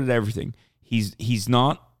really good at everything. He's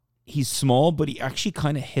small, but he actually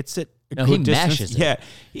kind of hits it a good distance. Mashes it. Yeah,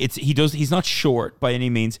 he's not short by any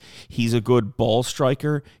means. He's a good ball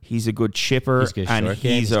striker. He's a good chipper,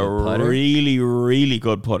 he's a really, really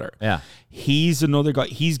good putter. Yeah, he's another guy.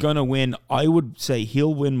 He's gonna win. I would say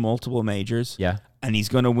he'll win multiple majors. Yeah. And he's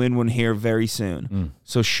going to win one here very soon.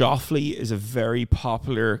 So Schauffele is a very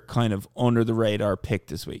popular kind of under-the-radar pick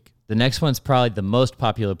this week. The next one's probably the most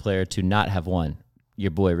popular player to not have won.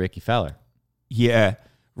 Your boy, Ricky Fowler. Yeah.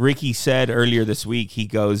 Ricky said earlier this week, he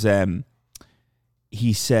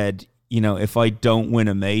said, if I don't win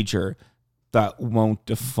a major, that won't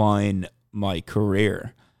define my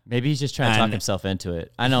career. Maybe he's just trying to talk himself into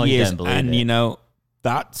it. I know he doesn't believe it. And,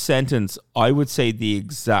 that sentence, I would say the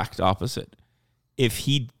exact opposite.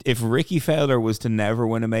 If Ricky Fowler was to never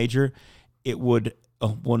win a major, it would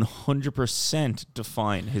 100%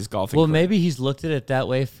 define his golfing career. Maybe he's looked at it that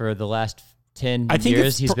way for the last 10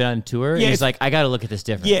 years he's been on tour. Yeah, he's like, I got to look at this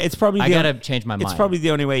different. Yeah, it's probably I got to change my mind. It's probably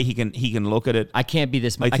the only way he can look at it. I can't be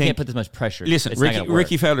this much. I can't put this much pressure. Listen,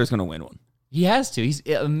 Ricky Fowler's going to win one. He has to. He's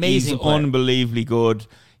amazing. He's unbelievably good.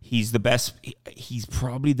 He's the best. He's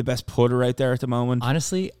probably the best putter out there at the moment.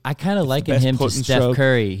 Honestly, I kind of liken him to Steph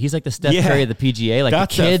Curry. He's like the Steph Curry of the PGA. Like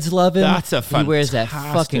the kids love him. That's a fantastic. He wears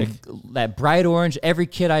that bright orange. Every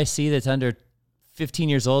kid I see that's under 15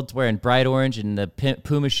 years old is wearing bright orange and the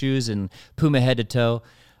Puma shoes and Puma head to toe.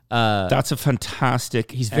 That's a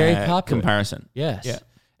fantastic. He's very popular comparison. Yes. Yeah.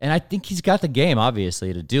 And I think he's got the game,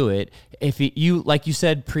 obviously, to do it. If you like you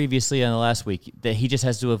said previously on the last week, that he just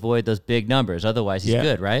has to avoid those big numbers. Otherwise, he's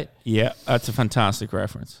good, right? Yeah, that's a fantastic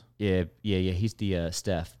reference. Yeah. He's the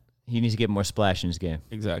Steph. He needs to get more splash in his game.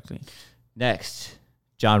 Exactly. Next,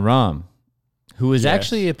 Jon Rahm, who is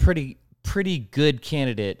actually a pretty good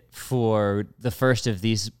candidate for the first of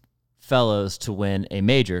these fellows to win a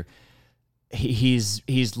major.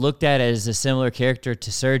 He's looked at as a similar character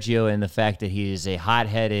to Sergio in the fact that he's a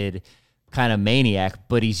hot-headed kind of maniac,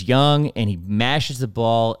 but he's young and he mashes the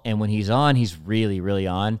ball, and when he's on, he's really, really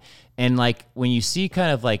on. And like when you see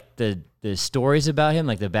kind of like the stories about him,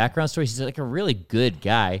 like the background stories, he's like a really good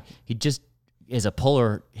guy. He just is a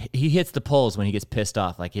polar. He hits the poles when he gets pissed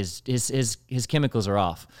off. Like his chemicals are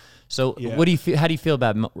off. So what do you feel? How do you feel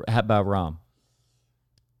about Rahm?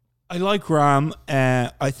 I like Rahm.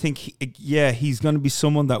 I think, he's going to be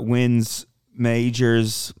someone that wins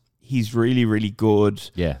majors. He's really, really good.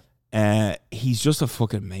 Yeah. He's just a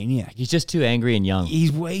fucking maniac. He's just too angry and young.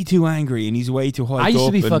 He's way too angry and he's way too hyped up. I used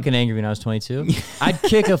to be fucking angry when I was 22. I'd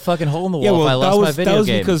kick a fucking hole in the wall if I lost my video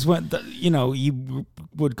game. That was because you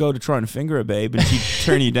would go to try and finger a babe and she'd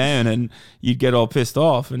turn you down and you'd get all pissed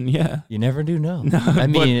off and You never do know. I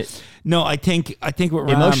mean, I think what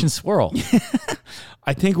Rahm... Emotions swirl.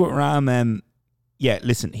 I think what Rahm, Yeah,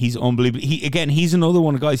 listen, he's unbelievable. He's another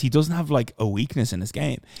one of the guys. He doesn't have like a weakness in his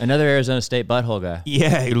game. Another Arizona State butthole guy.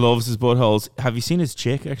 Yeah, he loves his buttholes. Have you seen his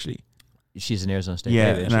chick actually? She's an Arizona State.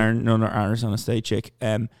 Yeah, baby, an Arizona State chick.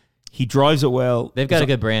 He drives it well. They've got a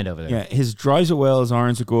good brand over there. Yeah, his drives it well. His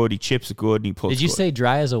irons are good. He chips it good, and he puts. Did you say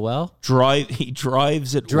dry as a well? He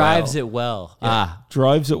drives it. Drives it well. Yeah,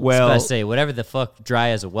 drives it well. I was about to say whatever the fuck dry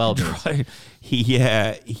as a well means.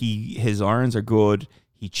 His irons are good.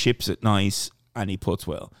 He chips it nice, and he puts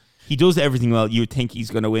well. He does everything well. You would think he's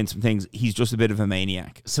going to win some things. He's just a bit of a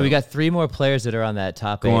maniac. So we got 3 more players that are on that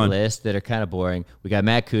top 8 list that are kind of boring. We got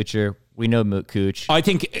Matt Kuchar. We know Moot Cooch. I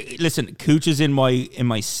think. Listen, Cooch is in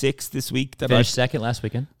my 6 this week. That finished second last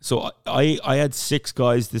weekend. So I had 6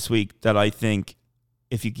 guys this week that I think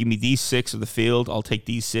if you give me these 6 of the field, I'll take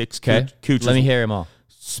these 6. Okay. Let me hear them all.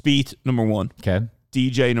 Spieth, number 1. Okay.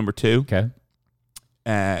 DJ, number 2. Okay.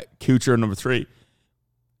 Kuchar, number 3.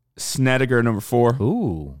 Snedeker, number 4.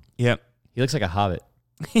 Ooh. Yep. He looks like a hobbit.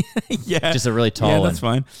 Yeah. Just a really tall one. Yeah, that's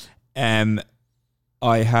fine.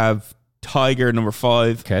 I have Tiger, number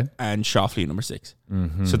 5. Okay. And Schauffele, number 6.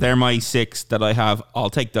 Mm-hmm. So they're my 6 that I have.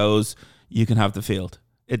 I'll take those. You can have the field.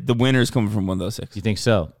 The winner's coming from one of those 6. You think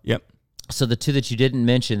so? Yep. So the 2 that you didn't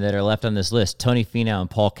mention that are left on this list, Tony Finau and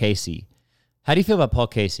Paul Casey. How do you feel about Paul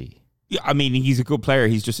Casey? Yeah, I mean, he's a good player.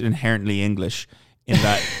 He's just inherently English in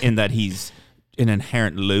that he's an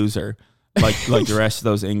inherent loser. Like the rest of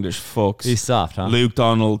those English fucks. He's soft, huh? Luke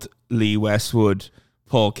Donald, Lee Westwood,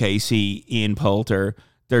 Paul Casey, Ian Poulter.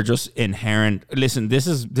 They're just inherent. Listen, this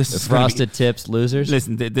is frosted tips losers.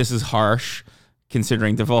 Listen, this is harsh,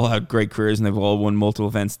 considering they've all had great careers and they've all won multiple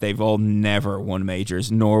events. They've all never won majors,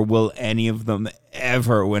 nor will any of them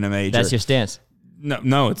ever win a major. That's your stance.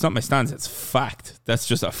 No, it's not my stance. It's fact. That's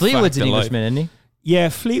just a Fleetwood's fact an Englishman, isn't he? Yeah,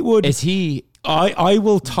 Fleetwood. Is he? I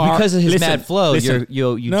will tar because of his mad flow. You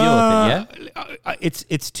deal with it, yeah.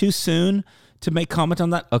 It's too soon to make comment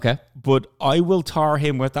on that. Okay, but I will tar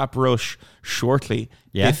him with that brush shortly.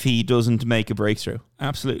 Yeah? If he doesn't make a breakthrough,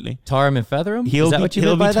 absolutely tar him and feather him. Is that what you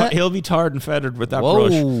mean by that? He'll be tarred and feathered with that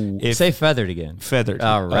brush. Say feathered again. Feathered.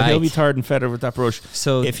 All right. He'll be tarred and feathered with that brush.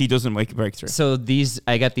 So if he doesn't make a breakthrough. So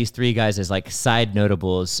I got these 3 guys as like side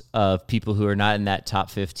notables of people who are not in that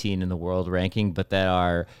top 15 in the world ranking, but that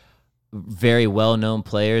are very well-known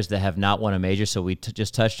players that have not won a major. So we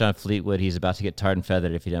just touched on Fleetwood. He's about to get tarred and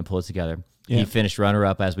feathered if he doesn't pull it together. Yeah. He finished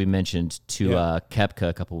runner-up, as we mentioned, to Koepka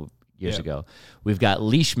a couple years ago. We've got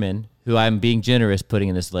Leishman, who I'm being generous putting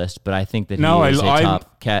in this list, but I think that he is a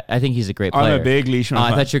top cat. I think he's a great player. I'm a big Leishman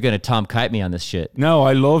fan. I thought you were going to Tom Kite me on this shit. No,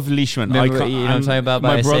 I love Leishman. Remember, you know what I'm talking about?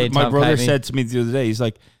 My brother said to me the other day, he's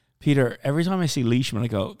like, Peter, every time I see Leishman, I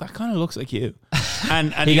go, that kind of looks like you.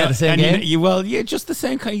 And he got the same game? Just the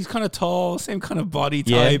same kind. He's kind of tall, same kind of body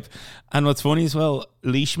type. Yeah. And what's funny as well,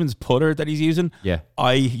 Leishman's putter that he's using,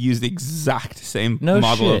 I use the exact same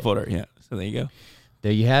model of putter. Yeah, so there you go.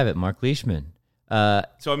 There you have it, Mark Leishman. So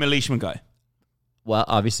I'm a Leishman guy. Well,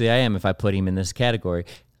 obviously I am if I put him in this category.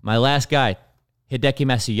 My last guy, Hideki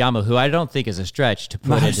Matsuyama, who I don't think is a stretch to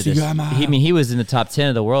put into this. He was in the top 10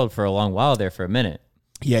 of the world for a long while there for a minute.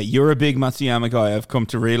 Yeah, you're a big Matsuyama guy. I've come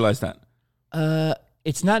to realize that.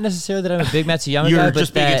 It's not necessarily that I'm a big Matsuyama guy. You're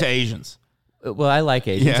just big into Asians. Well, I like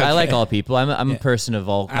Asians. Yeah, okay. I like all people. I'm a person of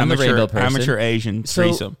all. I'm a rainbow person. Amateur Asian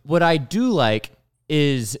threesome. So what I do like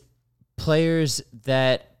is players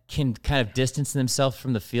that can kind of distance themselves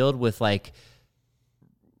from the field with like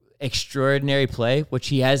extraordinary play, which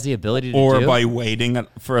he has the ability to do. Or by waiting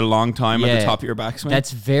for a long time at the top of your backswing.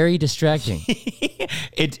 That's very distracting.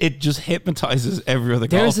 It just hypnotizes every other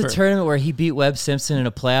golfer. There was a tournament where he beat Webb Simpson in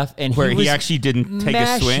a playoff, and he actually didn't take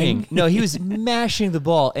a swing. No, he was mashing the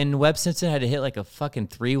ball, and Webb Simpson had to hit like a fucking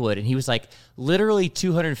 3-wood, and he was like literally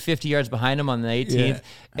 250 yards behind him on the 18th,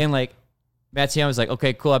 and like Matsuyama was like,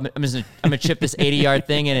 okay, cool. I'm gonna chip this 80-yard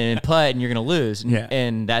thing in and putt, and you're gonna lose.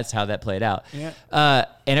 And that's how that played out. Yeah.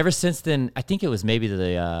 And ever since then, I think it was maybe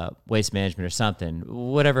the Waste Management or something,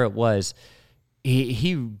 whatever it was.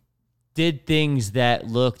 He did things that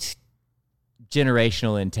looked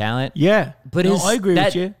generational in talent. Yeah, but I agree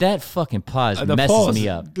with you. That fucking pause messes me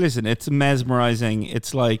up. Listen, it's mesmerizing.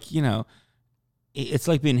 It's like it's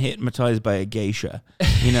like being hypnotized by a geisha.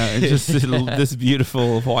 It's just this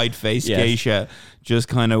beautiful white-faced geisha just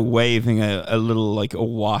kind of waving a little like a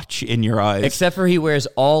watch in your eyes. Except for he wears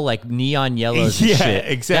all like neon yellows and shit.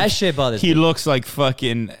 Exactly. That shit bothers me. He looks like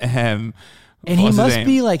fucking... and he must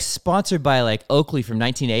be like sponsored by like Oakley from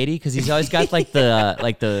 1980 because he's always got like the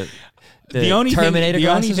only Terminator thing,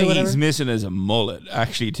 the only thing he's missing is a mullet,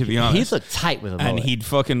 actually, to be honest. He'd look tight with a mullet.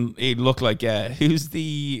 And he'd look like who's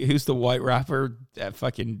the white rapper?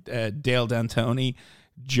 Fucking Dale D'Antoni.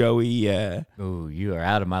 Joey. Ooh, you are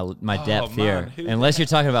out of my depth here. Unless you're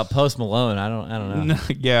talking about Post Malone, I don't know.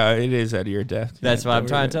 Yeah, it is out of your depth. That's what I'm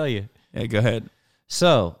trying to tell you. Yeah, go ahead.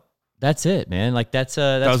 So that's it, man. Like that's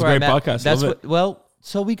that was a great podcast. That's Love what. Well,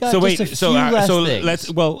 so we got a few last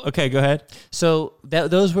things. Okay, go ahead. So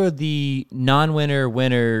those were the non-winner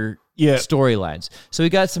winner storylines. So we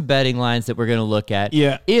got some betting lines that we're going to look at.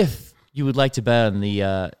 Yeah. If you would like to bet on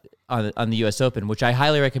the on the U.S. Open, which I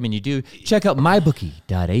highly recommend you do, check out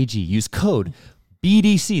mybookie.ag. Use code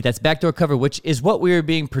BDC. That's backdoor cover, which is what we are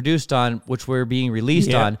being produced on, which we're being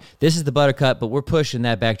released on. This is the Buttercut, but we're pushing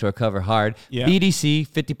that backdoor cover hard. Yeah. BDC,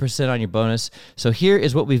 50% on your bonus. So here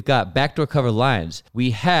is what we've got. Backdoor cover lines.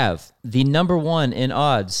 We have the number one in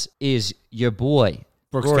odds is your boy,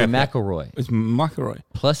 Rory McIlroy. It's McIlroy.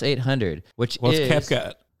 Plus 800, which What's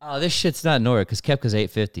Koepka? Oh, this shit's not Nora because Koepka's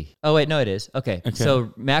 850. Oh, wait, no, it is. Okay. So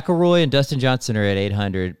McIlroy and Dustin Johnson are at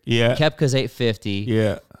 800. Yeah. Koepka's 850.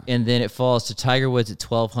 Yeah. And then it falls to Tiger Woods at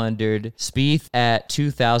 1,200. Spieth at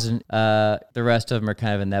 2,000. The rest of them are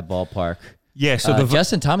kind of in that ballpark. Yeah. So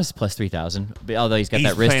Justin Thomas is plus 3,000, although he's got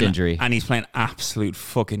that wrist injury. And he's playing absolute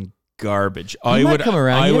fucking garbage. I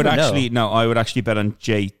would actually bet on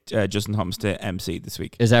Justin Thomas to MC this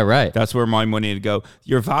week. Is that right? That's where my money would go.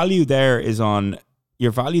 Your value there is on.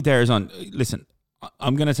 Listen,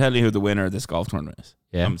 I'm going to tell you who the winner of this golf tournament is.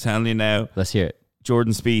 Yeah. I'm telling you now. Let's hear it.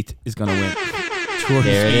 Jordan Spieth is going to win.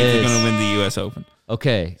 Jordan Spieth is going to win the U.S. Open.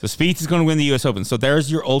 Okay. So Spieth is going to win the U.S. Open. So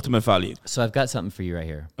there's your ultimate value. So I've got something for you right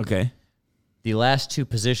here. Okay. The last two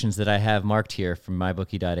positions that I have marked here from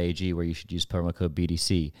mybookie.ag where you should use promo code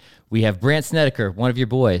BDC. We have Brandt Snedeker, one of your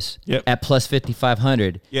boys, at plus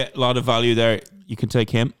 5,500. Yeah, a lot of value there. You can take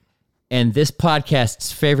him. And this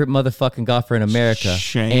podcast's favorite motherfucking golfer in America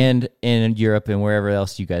and in Europe and wherever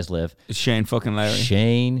else you guys live. It's Shane fucking Lowry.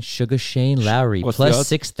 Shane Lowry, plus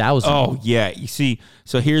 6,000. Oh, yeah. You see,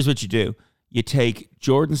 so here's what you do. You take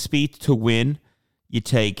Jordan Spieth to win. You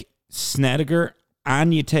take Snedeker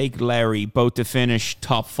and you take Lowry both to finish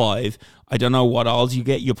top 5. I don't know what odds you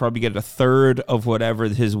get. You'll probably get a third of whatever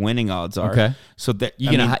his winning odds are. Okay. So that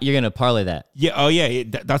you're gonna parlay that. Yeah. Oh yeah.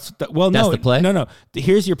 That's the play. No.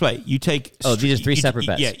 Here's your play. You take. These are three separate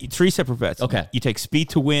bets. Yeah, 3 separate bets. Okay. You take Spieth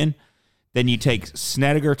to win, then you take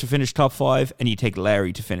Snedeker to finish top 5, and you take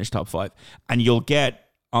Lowry to finish top 5, and you'll get.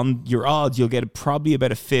 On your odds, you'll get probably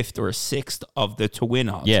about a fifth or a sixth of the to win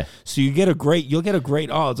odds. Yeah. So you'll get a great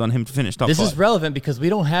odds on him to finish top 5. This is relevant because we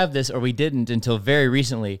don't have this, or we didn't until very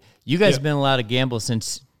recently. You guys have been allowed to gamble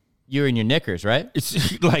since you were in your knickers, right?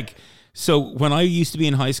 It's like, so when I used to be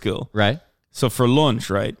in high school, right? So for lunch,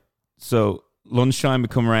 right? So lunchtime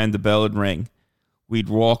would come around, the bell would ring. We'd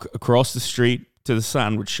walk across the street to the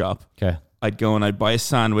sandwich shop. Okay. I'd go and I'd buy a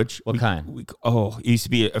sandwich. What kind? It used to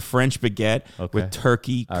be a French baguette with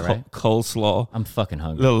turkey, coleslaw. I'm fucking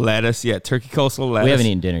hungry. Little lettuce, turkey coleslaw lettuce. We haven't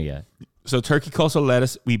eaten dinner yet. So turkey coleslaw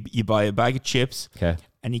lettuce. You buy a bag of chips. Okay.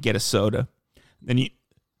 And you get a soda.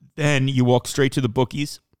 Then you walk straight to the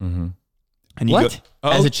bookies. Mm-hmm. And you what? Go,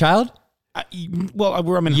 as a child? I'm in high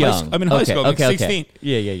school. I'm in high school. I'm 16.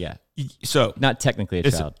 Yeah. So not technically a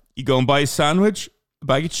child. You go and buy a sandwich, a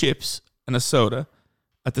bag of chips, and a soda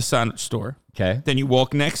at the sandwich store. Okay. Then you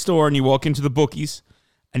walk next door and you walk into the bookies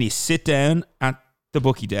and you sit down at the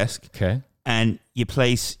bookie desk. Okay. And you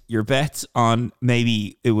place your bets on,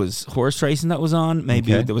 maybe it was horse racing that was on,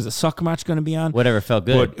 maybe there was a soccer match going to be on. Whatever felt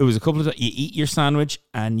good. But it was a couple of, you eat your sandwich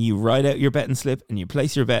and you write out your betting slip and you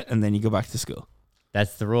place your bet and then you go back to school.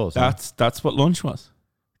 That's the rules. That's what lunch was.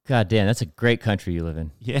 God damn, that's a great country you live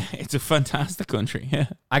in. Yeah, it's a fantastic country. Yeah.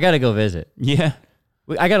 I got to go visit. Yeah.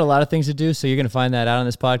 I got a lot of things to do, so you're going to find that out on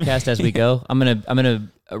this podcast as we go. I'm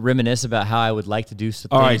gonna reminisce about how I would like to do some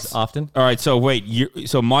things often. All right, so wait,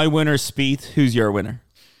 so my winner is Spieth. Who's your winner?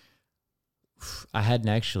 I hadn't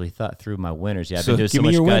actually thought through my winners yet. I've been doing so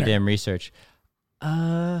much goddamn research.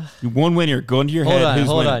 One winner, go into your head.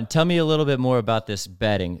 Hold on. Tell me a little bit more about this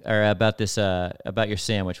betting, or about this, about your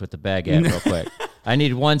sandwich with the baguette, real quick. I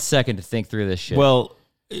need 1 second to think through this shit. Well,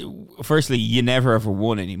 firstly, you never ever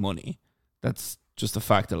won any money. That's just a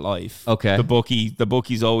fact of life. Okay. The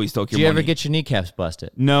bookies always took your money. Did you ever get your kneecaps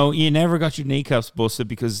busted? No, you never got your kneecaps busted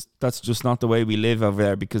because that's just not the way we live over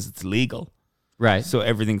there because it's legal. Right. So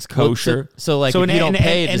everything's kosher. So if you don't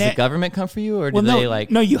pay, does the government come for you or do they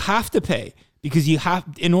like... No, you have to pay because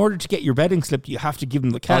in order to get your betting slip, you have to give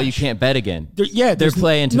them the cash. Oh, you can't bet again. They're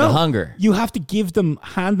playing to the hunger. You have to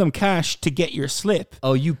hand them cash to get your slip.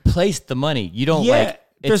 Oh, you placed the money. You don't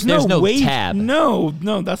there's no way, tab. No,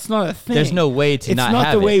 that's not a thing. There's no way to not have it. It's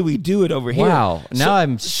not the way we do it over here. Wow. Now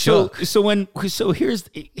I'm shook. So here's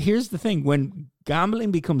the thing. When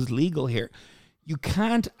gambling becomes legal here, you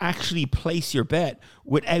can't actually place your bet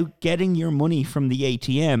without getting your money from the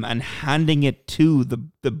ATM and handing it to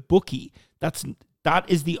the bookie. That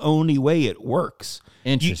is the only way it works.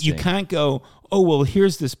 Interesting. You can't go, oh, well,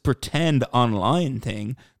 here's this pretend online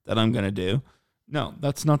thing that I'm going to do. No,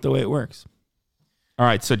 that's not the way it works. All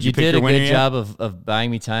right, so you did a good job of buying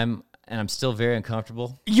me time, and I'm still very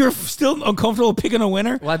uncomfortable. You're still uncomfortable picking a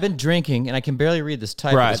winner? Well, I've been drinking, and I can barely read this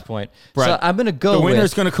type at this point. Brad, so I'm going to go The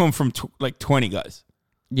winner's going to come from 20 guys.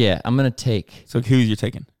 Yeah, I'm going to take... So who's you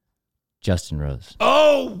taking? Justin Rose.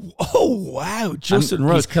 Oh, wow, Justin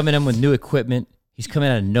Rose. He's coming in with new equipment. He's coming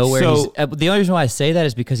out of nowhere. So, the only reason why I say that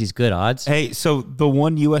is because he's good odds. Hey, so the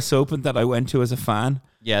one U.S. Open that I went to as a fan...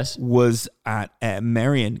 Yes. Was at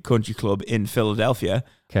Marion Country Club in Philadelphia.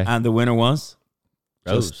 Okay. And the winner was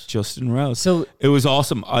Rose. Justin Rose. So it was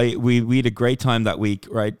awesome. We had a great time that week,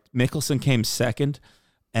 right? Mickelson came second.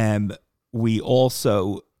 We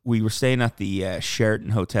were staying at the Sheraton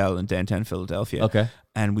Hotel in downtown Philadelphia. Okay.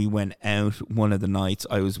 And we went out one of the nights.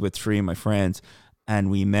 I was with 3 of my friends,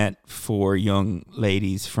 and we met 4 young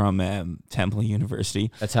ladies from Temple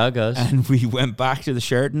University. That's how it goes. And we went back to the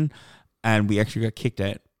Sheraton. And we actually got kicked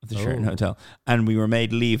out of the Sheraton Hotel. And we were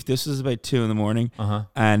made leave. This was about 2 a.m.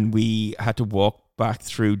 And we had to walk back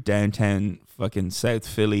through downtown fucking South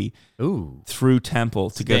Philly. Through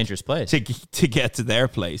Temple. To get dangerous place. To get to their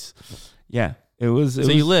place. Yeah. You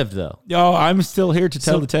lived, though? Oh, I'm still here to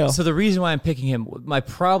tell the tale. So the reason why I'm picking him, my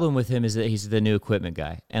problem with him is that he's the new equipment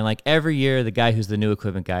guy. And like every year, the guy who's the new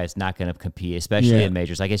equipment guy is not going to compete, especially in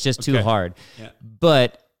majors. Like it's just too hard. Yeah.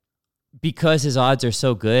 But... because his odds are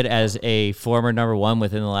so good as a former number 1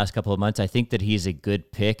 within the last couple of months, I think that he's a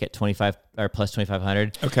good pick at 25 or plus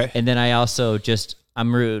 2,500. Okay. And then I also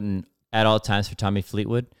I'm rooting at all times for Tommy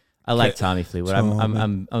Fleetwood. I like Tommy Fleetwood.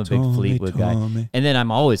 I'm a big Fleetwood guy. And then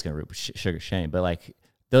I'm always going to root for Sugar Shane. But like,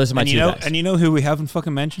 those are my 2 guys. And you know who we haven't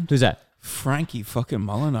fucking mentioned? Who's that? Frankie fucking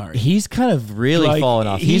Molinari. He's kind of really fallen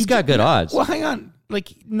off. He's got good odds. Well, hang on.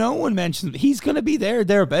 Like, no one mentions he's going to be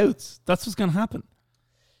thereabouts. That's what's going to happen.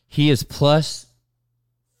 He is plus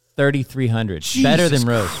 3,300. Better than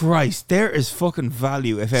Rose. Christ, there is fucking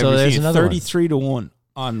value if ever seen it. 33 to 1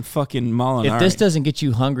 on fucking Molinari. If this doesn't get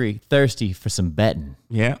you hungry, thirsty for some betting,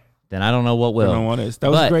 then I don't know what will. I don't know what is.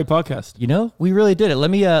 That was a great podcast. You know, we really did it.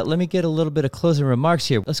 Let me get a little bit of closing remarks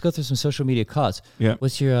here. Let's go through some social media calls. Yeah.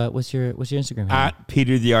 What's your Instagram handle? At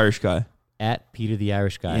Peter the Irish Guy. At Peter the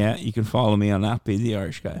Irish Guy. Yeah, you can follow me on at Peter the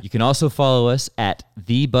Irish Guy. You can also follow us at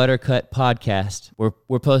The Buttercut Podcast.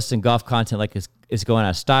 We're posting golf content like it's going out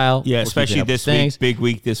of style. Yeah, especially this week. Big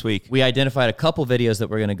week this week. We identified a couple videos that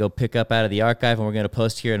we're going to go pick up out of the archive, and we're going to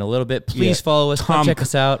post here in a little bit. Please follow us. Come check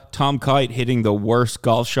us out. Tom Kite hitting the worst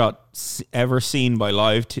golf shot ever seen by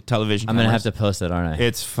live television. I'm going to have to post that, aren't I?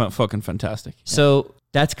 It's fucking fantastic. Yeah. So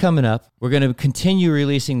that's coming up. We're going to continue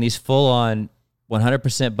releasing these full-on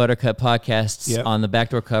 100% Buttercut podcasts on the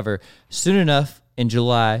backdoor cover soon enough in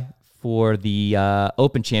July for the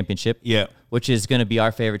Open Championship. Yeah. Which is going to be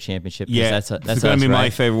our favorite championship. Yeah. That's going to be my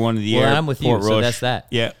favorite one of the year. Well, I'm with you, so that's that.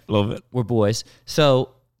 Yeah, love it. We're boys. So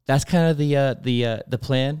that's kind of the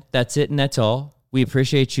plan. That's it and that's all. We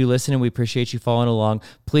appreciate you listening. We appreciate you following along.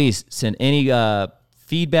 Please send any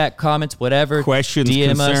feedback, comments, whatever. Questions, DM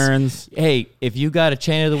concerns. Us. Hey, if you got a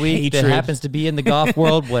chain of the week that happens to be in the golf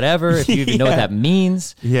world, whatever, if you even know what that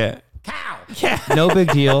means. Yeah. Cow. Yeah. No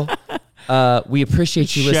big deal. We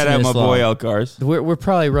appreciate you listening. Shout out my boy Elcars. We're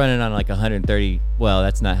probably running on like 130. Well,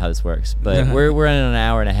 that's not how this works, but we're running on an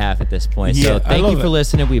hour and a half at this point. So thank you for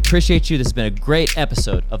listening. We appreciate you. This has been a great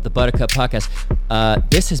episode of the Buttercup Podcast.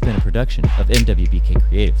 This has been a production of MWBK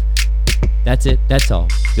Creative. That's it. That's all.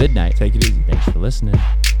 Good night. Take it easy. Thanks for listening.